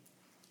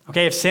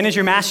 Okay, if sin is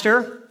your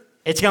master,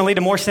 it's going to lead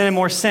to more sin and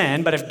more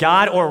sin, but if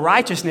God or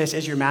righteousness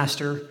is your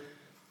master,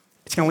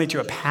 it's going to lead to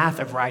a path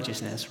of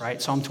righteousness,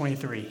 right? Psalm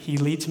 23, he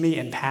leads me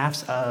in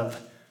paths of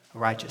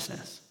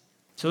righteousness.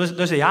 So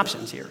those are the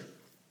options here.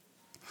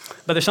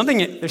 But there's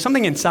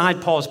something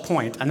inside Paul's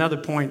point, another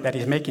point that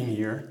he's making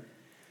here,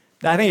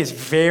 that I think is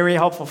very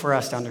helpful for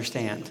us to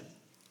understand.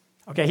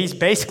 Okay, he's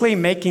basically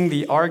making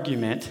the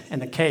argument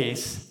and the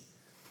case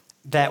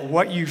that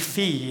what you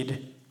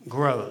feed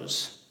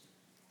grows.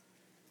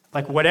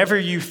 Like whatever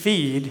you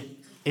feed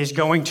is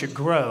going to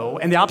grow,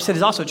 and the opposite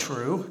is also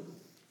true.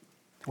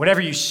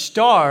 Whatever you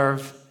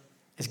starve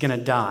is going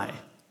to die.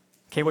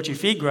 Okay, what you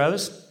feed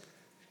grows.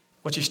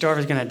 What you starve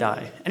is going to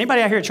die.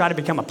 Anybody out here try to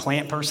become a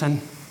plant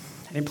person?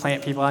 Any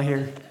plant people out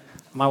here?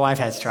 My wife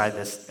has tried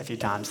this a few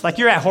times. Like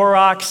you're at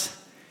Horrocks,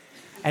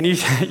 and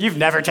you've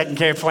never taken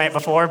care of a plant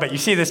before, but you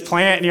see this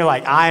plant, and you're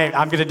like,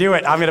 I'm going to do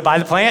it. I'm going to buy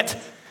the plant.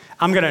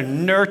 I'm going to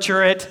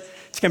nurture it.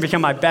 It's going to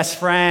become my best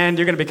friend.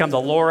 You're going to become the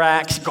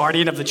Lorax,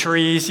 guardian of the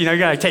trees. You're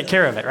going to take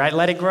care of it, right?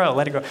 Let it grow,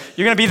 let it grow.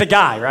 You're going to be the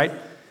guy, right?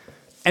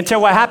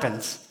 Until what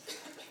happens?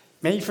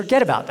 Man, you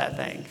forget about that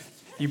thing.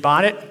 You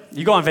bought it,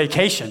 you go on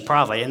vacation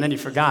probably, and then you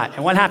forgot.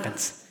 And what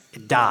happens?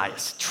 It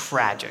dies.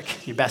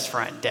 Tragic. Your best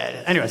friend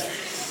dead. Anyways,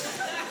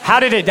 how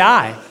did it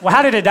die? Well,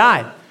 how did it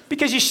die?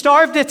 Because you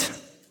starved it.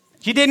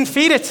 You didn't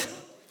feed it.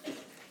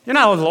 You're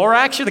not a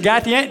Lorax, you're the guy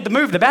at the end,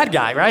 the bad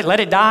guy, right? Let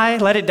it die,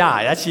 let it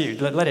die. That's you.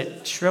 Let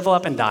it shrivel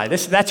up and die.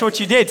 That's what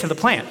you did to the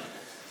plant.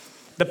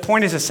 The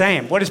point is the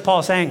same. What is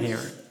Paul saying here?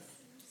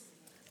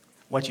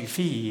 What you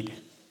feed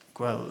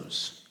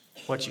grows.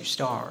 What you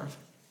starve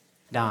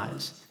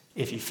dies.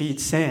 If you feed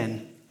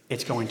sin,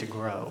 it's going to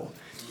grow.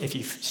 If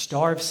you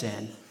starve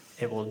sin,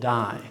 it will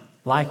die.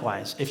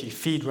 Likewise, if you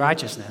feed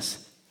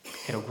righteousness,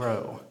 it'll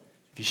grow.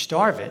 If you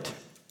starve it,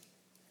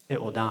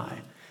 it will die.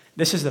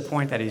 This is the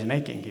point that he's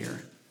making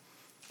here.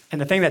 And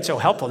the thing that's so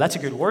helpful, that's a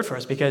good word for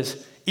us,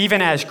 because even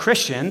as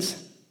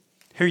Christians,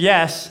 who,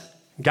 yes,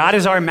 God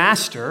is our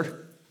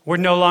master, we're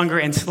no longer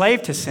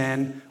enslaved to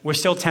sin, we're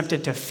still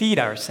tempted to feed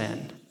our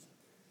sin.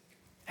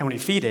 And when we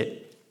feed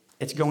it,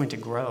 it's going to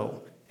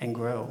grow and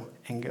grow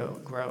and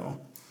grow.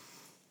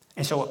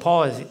 And so what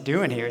Paul is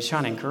doing here is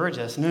trying to encourage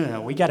us,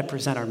 no, we got to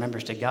present our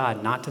members to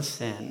God, not to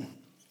sin.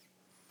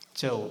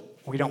 So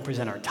we don't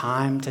present our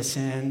time to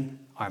sin,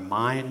 our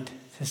mind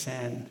to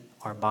sin,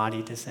 our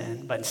body to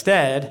sin, but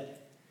instead,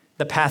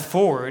 the path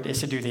forward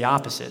is to do the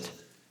opposite.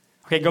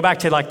 Okay, go back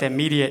to like the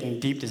immediate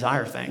and deep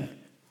desire thing.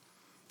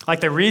 Like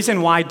the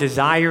reason why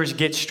desires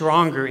get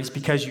stronger is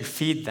because you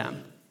feed them.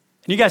 And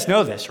you guys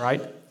know this,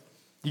 right?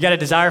 You got a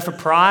desire for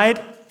pride,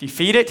 if you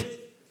feed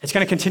it, it's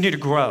going to continue to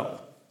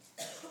grow.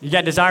 You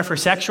got desire for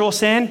sexual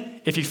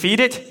sin, if you feed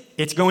it,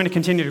 it's going to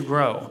continue to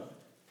grow.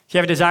 If you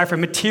have a desire for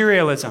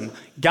materialism,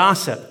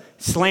 gossip,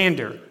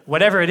 slander,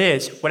 whatever it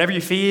is, whatever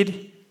you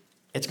feed,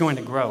 it's going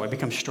to grow. It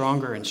becomes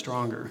stronger and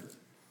stronger.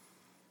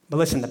 But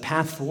listen, the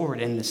path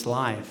forward in this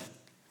life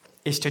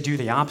is to do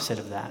the opposite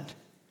of that.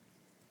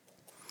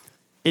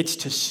 It's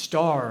to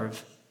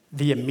starve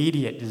the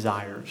immediate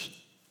desires,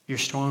 your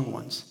strong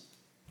ones,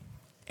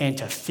 and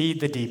to feed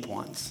the deep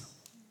ones,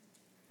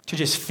 to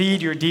just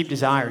feed your deep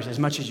desires as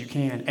much as you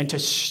can and to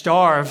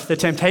starve the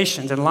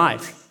temptations in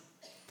life.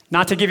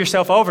 Not to give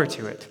yourself over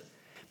to it,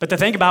 but to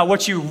think about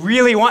what you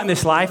really want in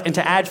this life and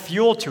to add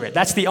fuel to it.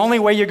 That's the only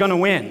way you're going to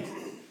win.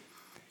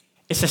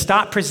 It's to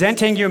stop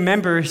presenting your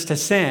members to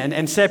sin and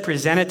instead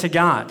present it to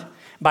God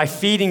by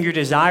feeding your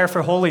desire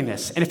for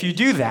holiness. And if you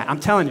do that, I'm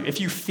telling you, if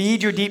you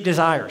feed your deep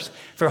desires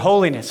for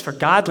holiness, for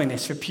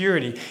godliness, for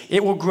purity,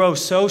 it will grow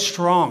so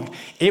strong.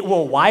 It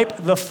will wipe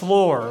the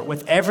floor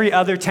with every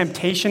other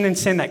temptation and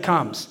sin that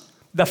comes.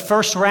 The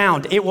first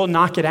round, it will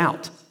knock it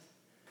out.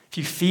 If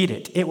you feed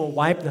it, it will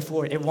wipe the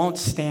floor. It won't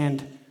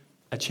stand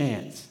a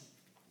chance.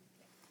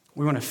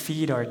 We want to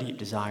feed our deep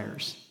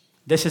desires.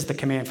 This is the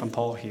command from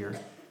Paul here.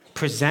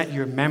 Present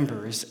your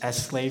members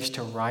as slaves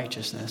to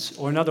righteousness.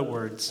 Or in other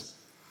words,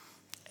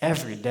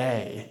 every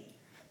day,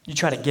 you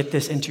try to get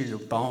this into your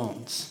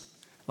bones.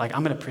 Like,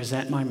 I'm going to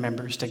present my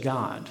members to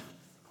God.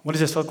 What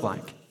does this look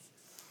like?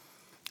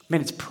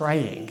 Man, it's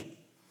praying.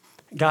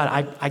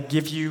 God, I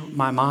give you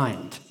my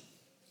mind.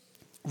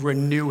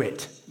 Renew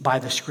it by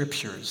the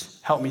scriptures.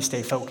 Help me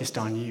stay focused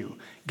on you.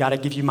 God, I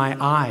give you my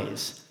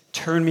eyes.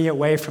 Turn me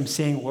away from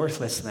seeing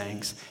worthless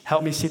things.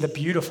 Help me see the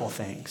beautiful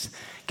things.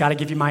 God, I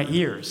give you my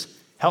ears.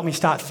 Help me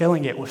stop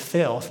filling it with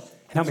filth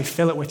and help me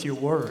fill it with your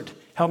word.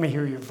 Help me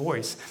hear your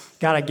voice.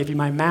 God, I give you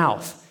my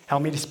mouth.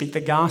 Help me to speak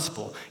the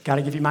gospel. God,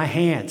 I give you my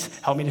hands.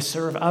 Help me to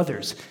serve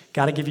others.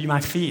 God, I give you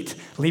my feet.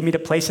 Lead me to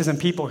places and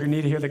people who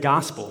need to hear the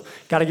gospel.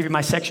 God, I give you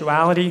my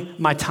sexuality,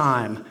 my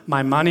time,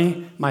 my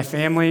money, my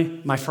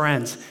family, my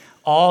friends.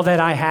 All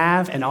that I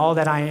have and all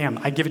that I am,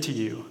 I give it to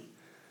you.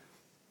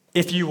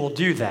 If you will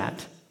do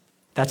that,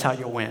 that's how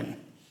you'll win.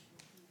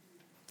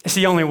 It's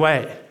the only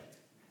way.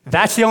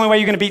 That's the only way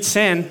you're going to beat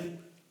sin,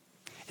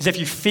 is if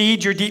you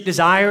feed your deep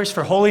desires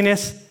for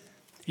holiness,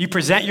 you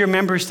present your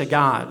members to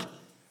God.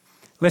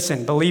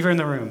 Listen, believer in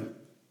the room,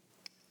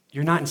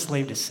 you're not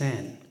enslaved to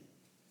sin.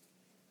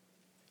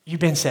 You've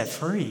been set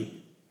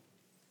free.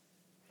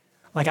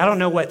 Like, I don't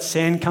know what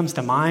sin comes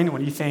to mind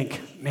when you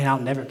think, man, I'll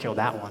never kill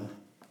that one.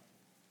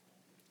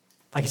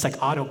 Like, it's like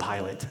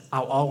autopilot.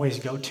 I'll always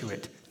go to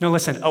it. No,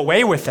 listen,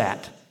 away with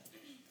that.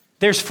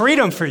 There's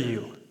freedom for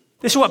you.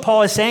 This is what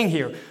Paul is saying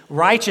here.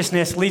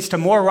 Righteousness leads to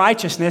more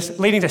righteousness,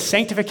 leading to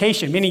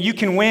sanctification, meaning you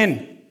can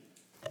win.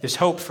 There's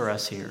hope for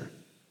us here.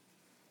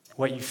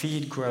 What you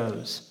feed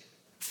grows.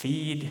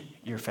 Feed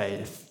your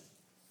faith.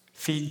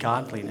 Feed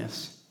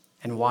godliness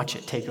and watch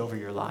it take over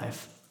your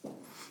life.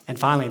 And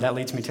finally, that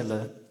leads me to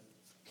the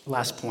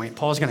last point.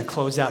 Paul's going to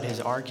close out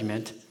his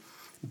argument,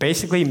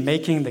 basically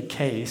making the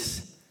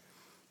case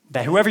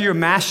that whoever your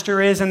master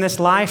is in this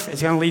life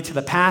is going to lead to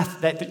the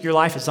path that your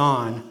life is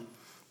on.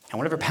 And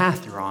whatever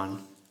path you're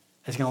on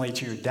is going to lead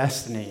to your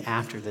destiny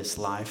after this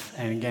life.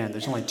 And again,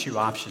 there's only two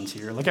options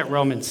here. Look at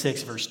Romans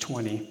 6, verse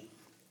 20.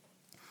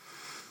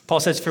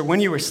 Paul says, "For when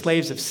you were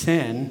slaves of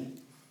sin,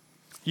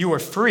 you were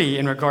free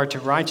in regard to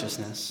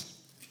righteousness.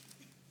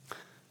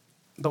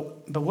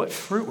 But what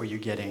fruit were you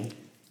getting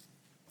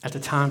at the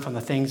time from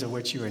the things of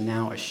which you are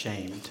now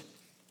ashamed?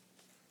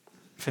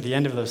 For the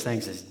end of those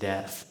things is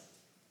death.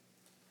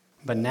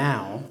 But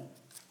now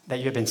that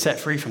you have been set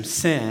free from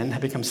sin,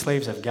 have become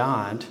slaves of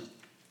God,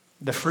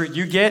 the fruit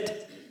you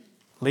get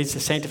leads to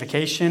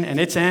sanctification, and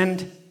its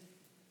end,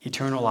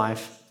 eternal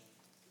life."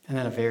 And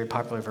then a very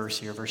popular verse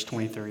here, verse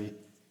 23.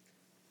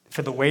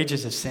 "For the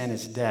wages of sin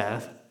is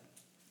death,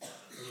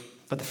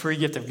 but the free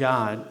gift of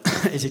God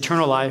is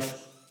eternal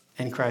life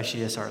in Christ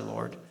Jesus our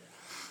Lord."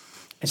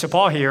 And so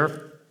Paul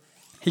here,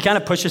 he kind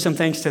of pushes some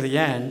things to the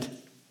end,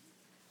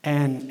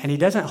 and he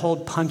doesn't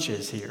hold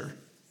punches here.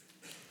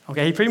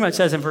 Okay, he pretty much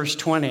says in verse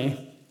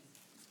 20,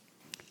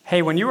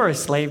 hey, when you were a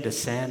slave to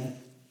sin,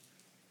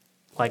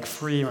 like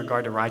free in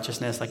regard to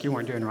righteousness, like you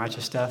weren't doing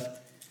righteous stuff,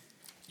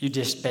 you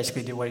just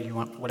basically did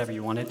whatever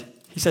you wanted.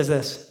 He says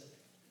this,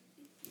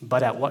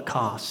 but at what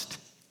cost?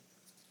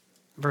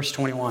 Verse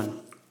 21,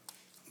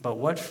 but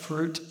what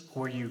fruit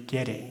were you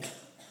getting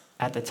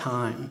at the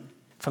time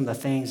from the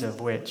things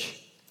of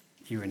which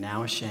you are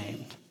now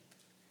ashamed?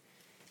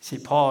 See,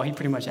 Paul, he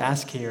pretty much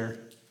asks here,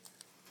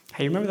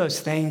 hey, remember those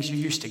things you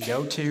used to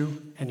go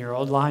to in your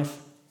old life?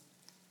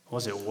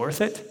 Was it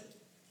worth it?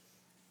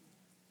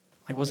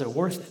 Like, was it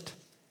worth it?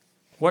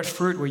 What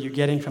fruit were you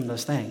getting from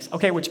those things?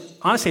 Okay, which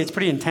honestly, it's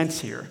pretty intense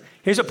here.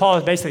 Here's what Paul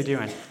is basically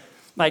doing.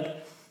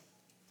 Like,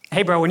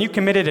 hey, bro, when you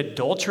committed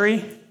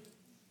adultery,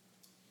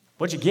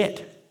 what'd you get?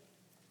 Did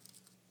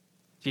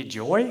you get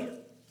joy?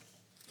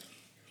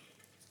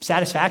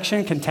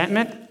 Satisfaction?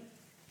 Contentment?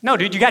 No,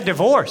 dude, you got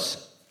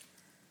divorce.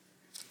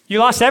 You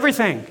lost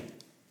everything.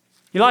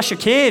 You lost your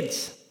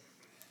kids.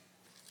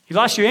 You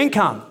lost your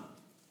income.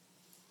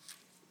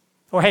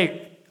 Or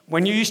hey,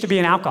 when you used to be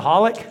an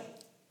alcoholic,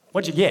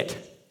 what'd you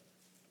get?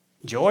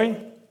 Joy? He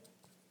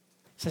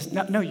says,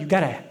 no, you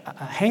got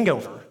a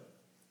hangover,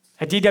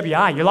 a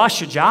DWI. You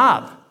lost your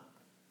job.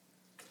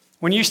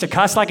 When you used to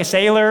cuss like a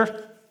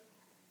sailor,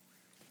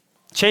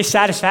 chase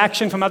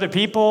satisfaction from other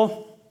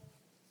people,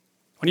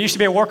 when you used to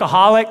be a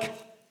workaholic,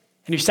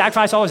 and you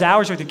sacrificed all those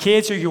hours with your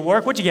kids so you could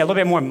work, what'd you get, a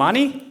little bit more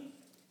money?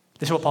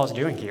 This is what Paul's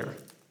doing here.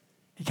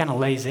 He kind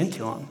of lays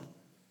into them.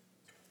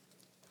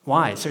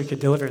 Why? So he could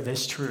deliver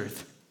this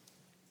truth.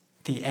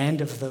 The end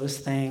of those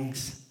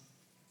things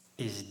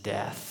is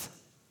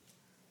death.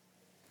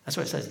 That's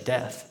what it says,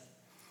 death.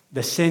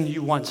 The sin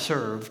you once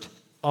served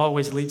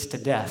always leads to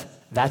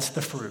death. That's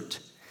the fruit.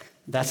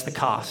 That's the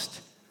cost.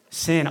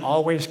 Sin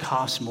always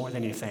costs more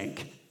than you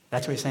think.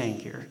 That's what he's saying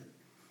here.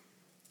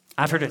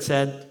 I've heard it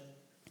said,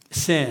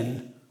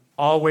 sin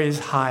always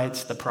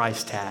hides the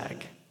price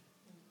tag.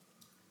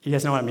 You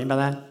guys know what I mean by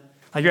that?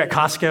 Like you're at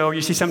Costco,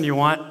 you see something you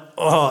want,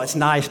 oh, it's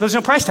nice, but there's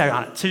no price tag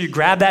on it. So you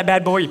grab that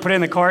bad boy, you put it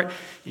in the cart,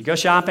 you go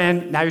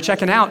shopping, now you're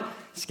checking out,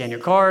 scan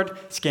your card,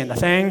 scan the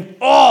thing,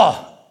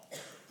 oh,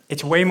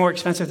 it's way more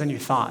expensive than you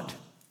thought.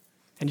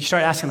 And you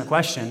start asking the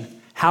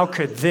question, how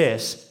could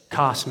this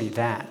cost me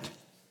that?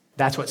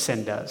 That's what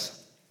sin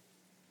does.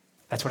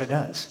 That's what it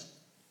does.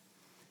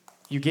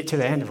 You get to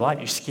the end of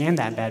life, you scan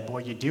that bad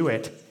boy, you do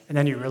it, and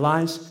then you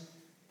realize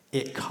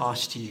it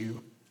cost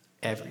you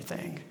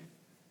everything.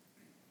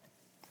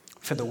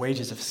 For the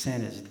wages of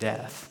sin is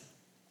death.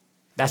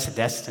 That's the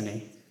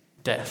destiny,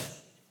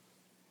 death.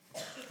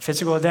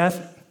 Physical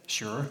death,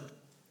 sure.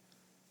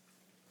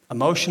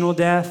 Emotional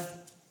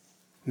death,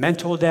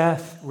 mental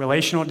death,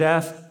 relational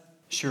death,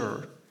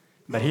 sure.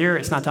 But here,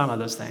 it's not talking about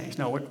those things.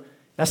 No,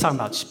 that's talking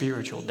about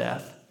spiritual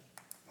death,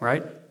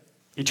 right?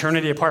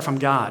 Eternity apart from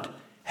God,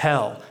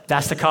 hell,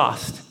 that's the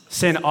cost.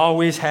 Sin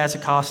always has a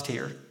cost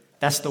here.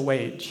 That's the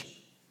wage.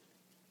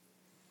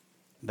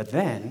 But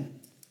then,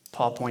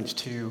 Paul points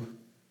to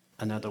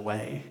another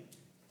way,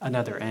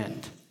 another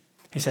end.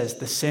 He says,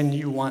 the sin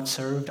you once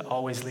served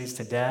always leads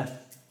to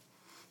death,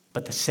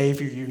 but the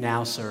Savior you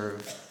now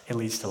serve, it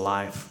leads to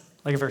life.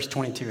 Look at verse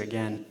 22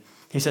 again.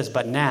 He says,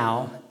 but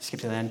now, skip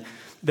to the end,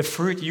 the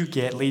fruit you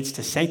get leads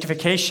to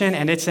sanctification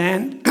and its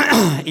end,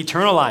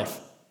 eternal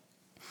life.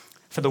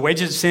 For the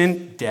wages of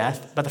sin,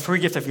 death, but the free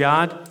gift of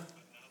God,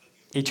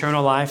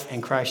 eternal life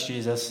in Christ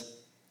Jesus,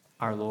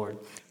 our Lord.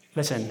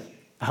 Listen,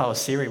 oh,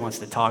 Siri wants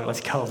to talk.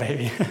 Let's go,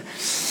 baby.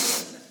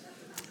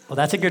 Well,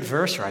 that's a good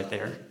verse right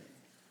there.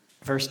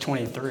 Verse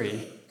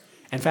 23.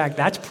 In fact,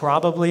 that's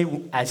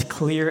probably as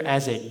clear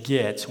as it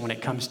gets when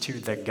it comes to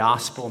the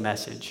gospel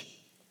message,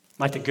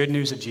 like the good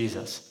news of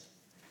Jesus.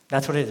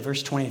 That's what it is,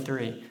 verse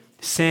 23.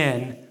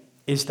 Sin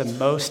is the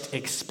most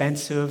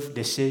expensive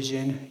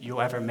decision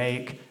you'll ever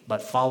make,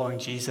 but following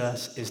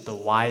Jesus is the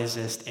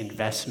wisest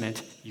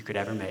investment you could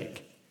ever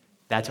make.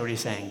 That's what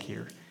he's saying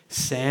here.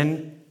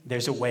 Sin,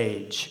 there's a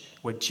wage.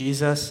 With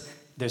Jesus,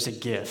 there's a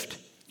gift.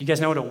 You guys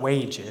know what a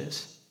wage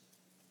is?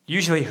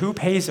 Usually, who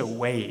pays a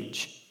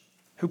wage?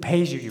 Who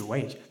pays you your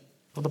wage?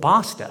 Well, the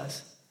boss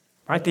does,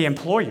 right? The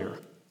employer.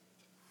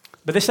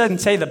 But this doesn't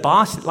say the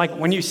boss, like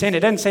when you sin,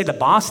 it doesn't say the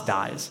boss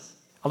dies.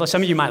 Although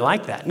some of you might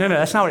like that. No,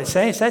 that's not what it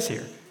says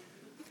here.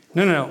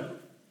 No.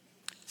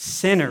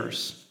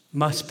 Sinners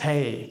must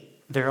pay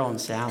their own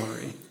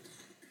salary.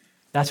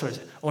 That's what it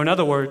is. Or in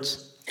other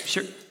words,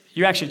 sure,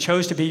 you actually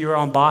chose to be your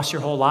own boss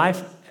your whole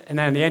life, and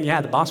then in the end,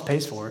 yeah, the boss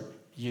pays for it.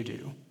 You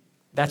do.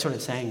 That's what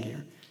it's saying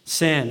here.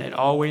 Sin, it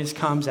always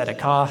comes at a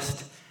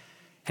cost,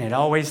 and it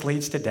always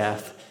leads to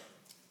death.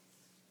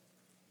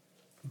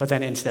 But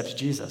then in steps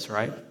Jesus,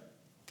 right?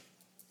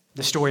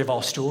 The story of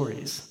all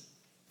stories.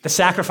 The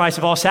sacrifice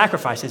of all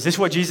sacrifices. This is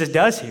what Jesus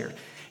does here.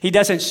 He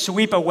doesn't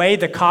sweep away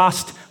the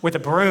cost with a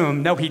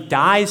broom. No, he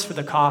dies for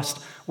the cost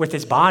with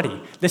his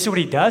body. This is what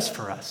he does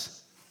for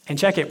us. And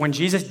check it, when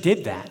Jesus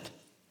did that,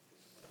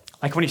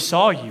 like when he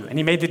saw you and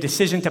he made the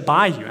decision to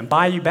buy you and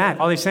buy you back,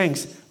 all these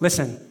things,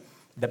 listen,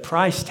 the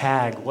price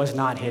tag was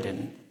not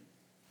hidden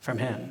from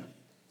him.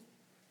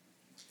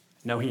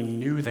 No, he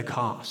knew the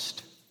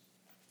cost.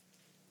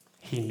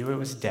 He knew it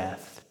was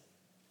death.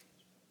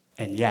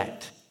 And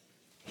yet,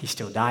 he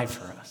still died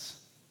for us.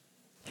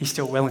 He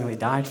still willingly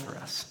died for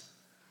us.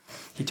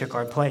 He took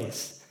our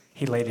place.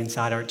 He laid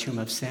inside our tomb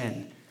of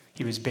sin.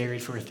 He was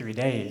buried for 3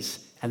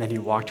 days, and then he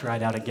walked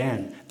right out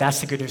again. That's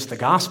the good news of the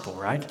gospel,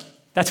 right?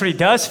 That's what he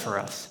does for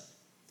us.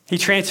 He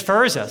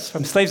transfers us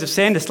from slaves of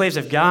sin to slaves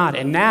of God.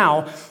 And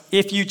now,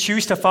 if you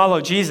choose to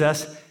follow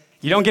Jesus,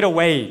 you don't get a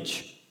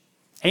wage.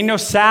 Ain't no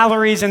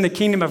salaries in the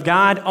kingdom of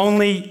God,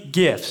 only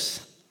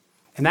gifts.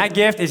 And that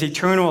gift is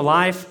eternal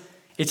life.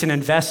 It's an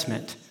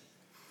investment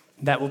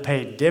that will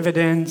pay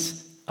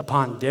dividends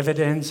upon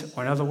dividends,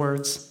 or in other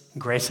words,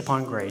 grace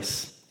upon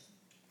grace.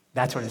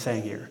 That's what it's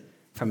saying here.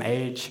 From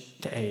age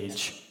to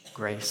age,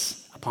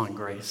 grace upon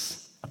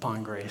grace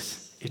upon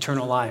grace.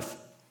 Eternal life.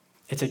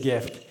 It's a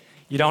gift.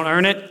 You don't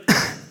earn it.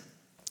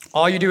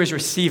 All you do is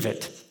receive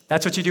it.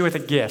 That's what you do with a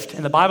gift.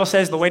 And the Bible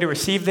says the way to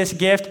receive this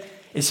gift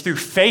is through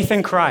faith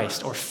in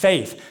Christ, or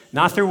faith,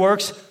 not through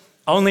works,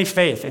 only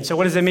faith. And so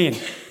what does it mean?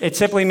 It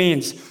simply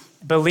means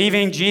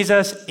believing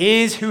Jesus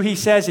is who he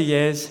says he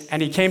is,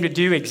 and he came to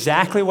do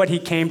exactly what he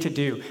came to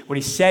do, what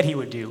he said he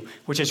would do,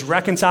 which is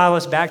reconcile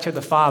us back to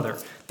the Father.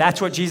 That's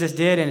what Jesus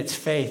did, and it's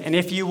faith. And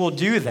if you will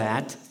do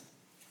that,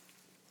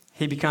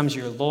 he becomes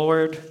your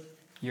Lord,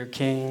 your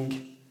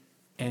King,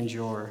 and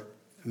your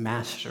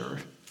Master.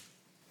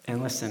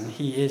 And listen,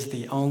 he is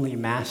the only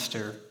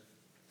master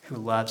who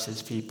loves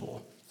his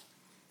people,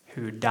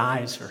 who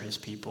dies for his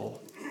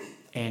people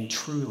and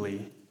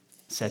truly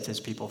sets his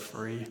people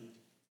free.